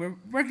 So we're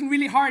working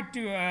really hard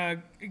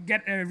to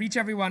reach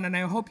everyone, and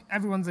I hope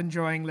everyone's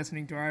enjoying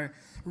listening to our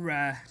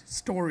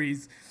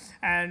stories.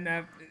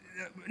 And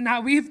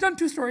now we've done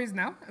 2 stories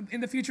now.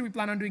 In the future, we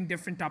plan on doing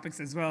different topics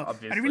as well. But I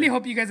Obviously. really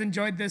hope you guys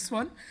enjoyed this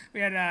one. We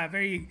had a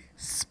very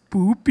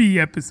spoopy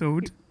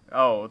episode.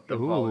 Oh, the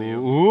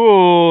volume.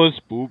 Ooh,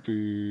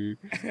 spoopy.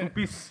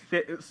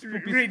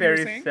 Spoopy Great, you were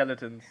scary saying?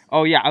 skeletons.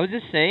 Oh yeah, I was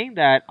just saying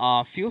that.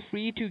 Feel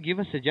free to give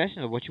us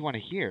suggestions of what you want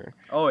to hear.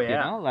 Oh You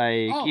yeah. know,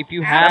 like Oh, if you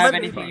and have also-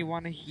 anything you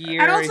want to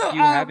hear, And also, if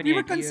you have any we were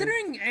ideas.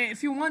 considering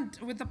if you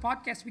want with the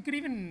podcast, we could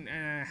even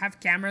have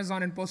cameras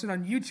on and post it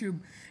on YouTube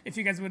if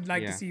you guys would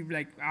like to Yeah. see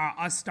like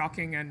us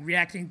talking and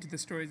reacting to the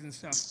stories and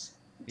stuff.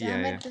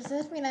 Damn Yeah, it, does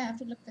this mean I have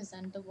to look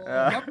presentable?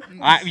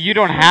 Yep. You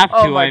don't have to.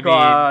 Oh my I mean,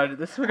 god.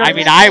 This would I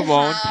mean, Yes, I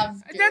won't.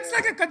 have to. That's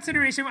like a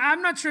consideration.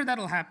 I'm not sure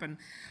that'll happen,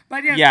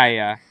 but yes.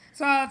 yeah.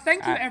 So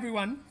thank you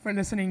everyone for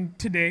listening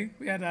today.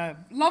 We had a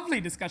lovely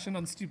discussion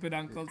on stupid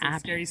uncles and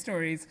scary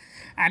stories,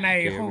 and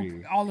I hope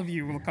Scary. all of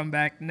you will come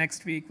back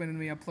next week when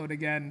we upload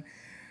again.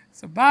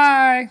 So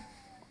bye.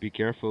 Be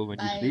careful when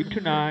Bye. you sleep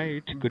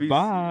tonight. Be-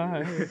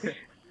 Goodbye.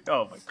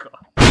 Oh my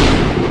god.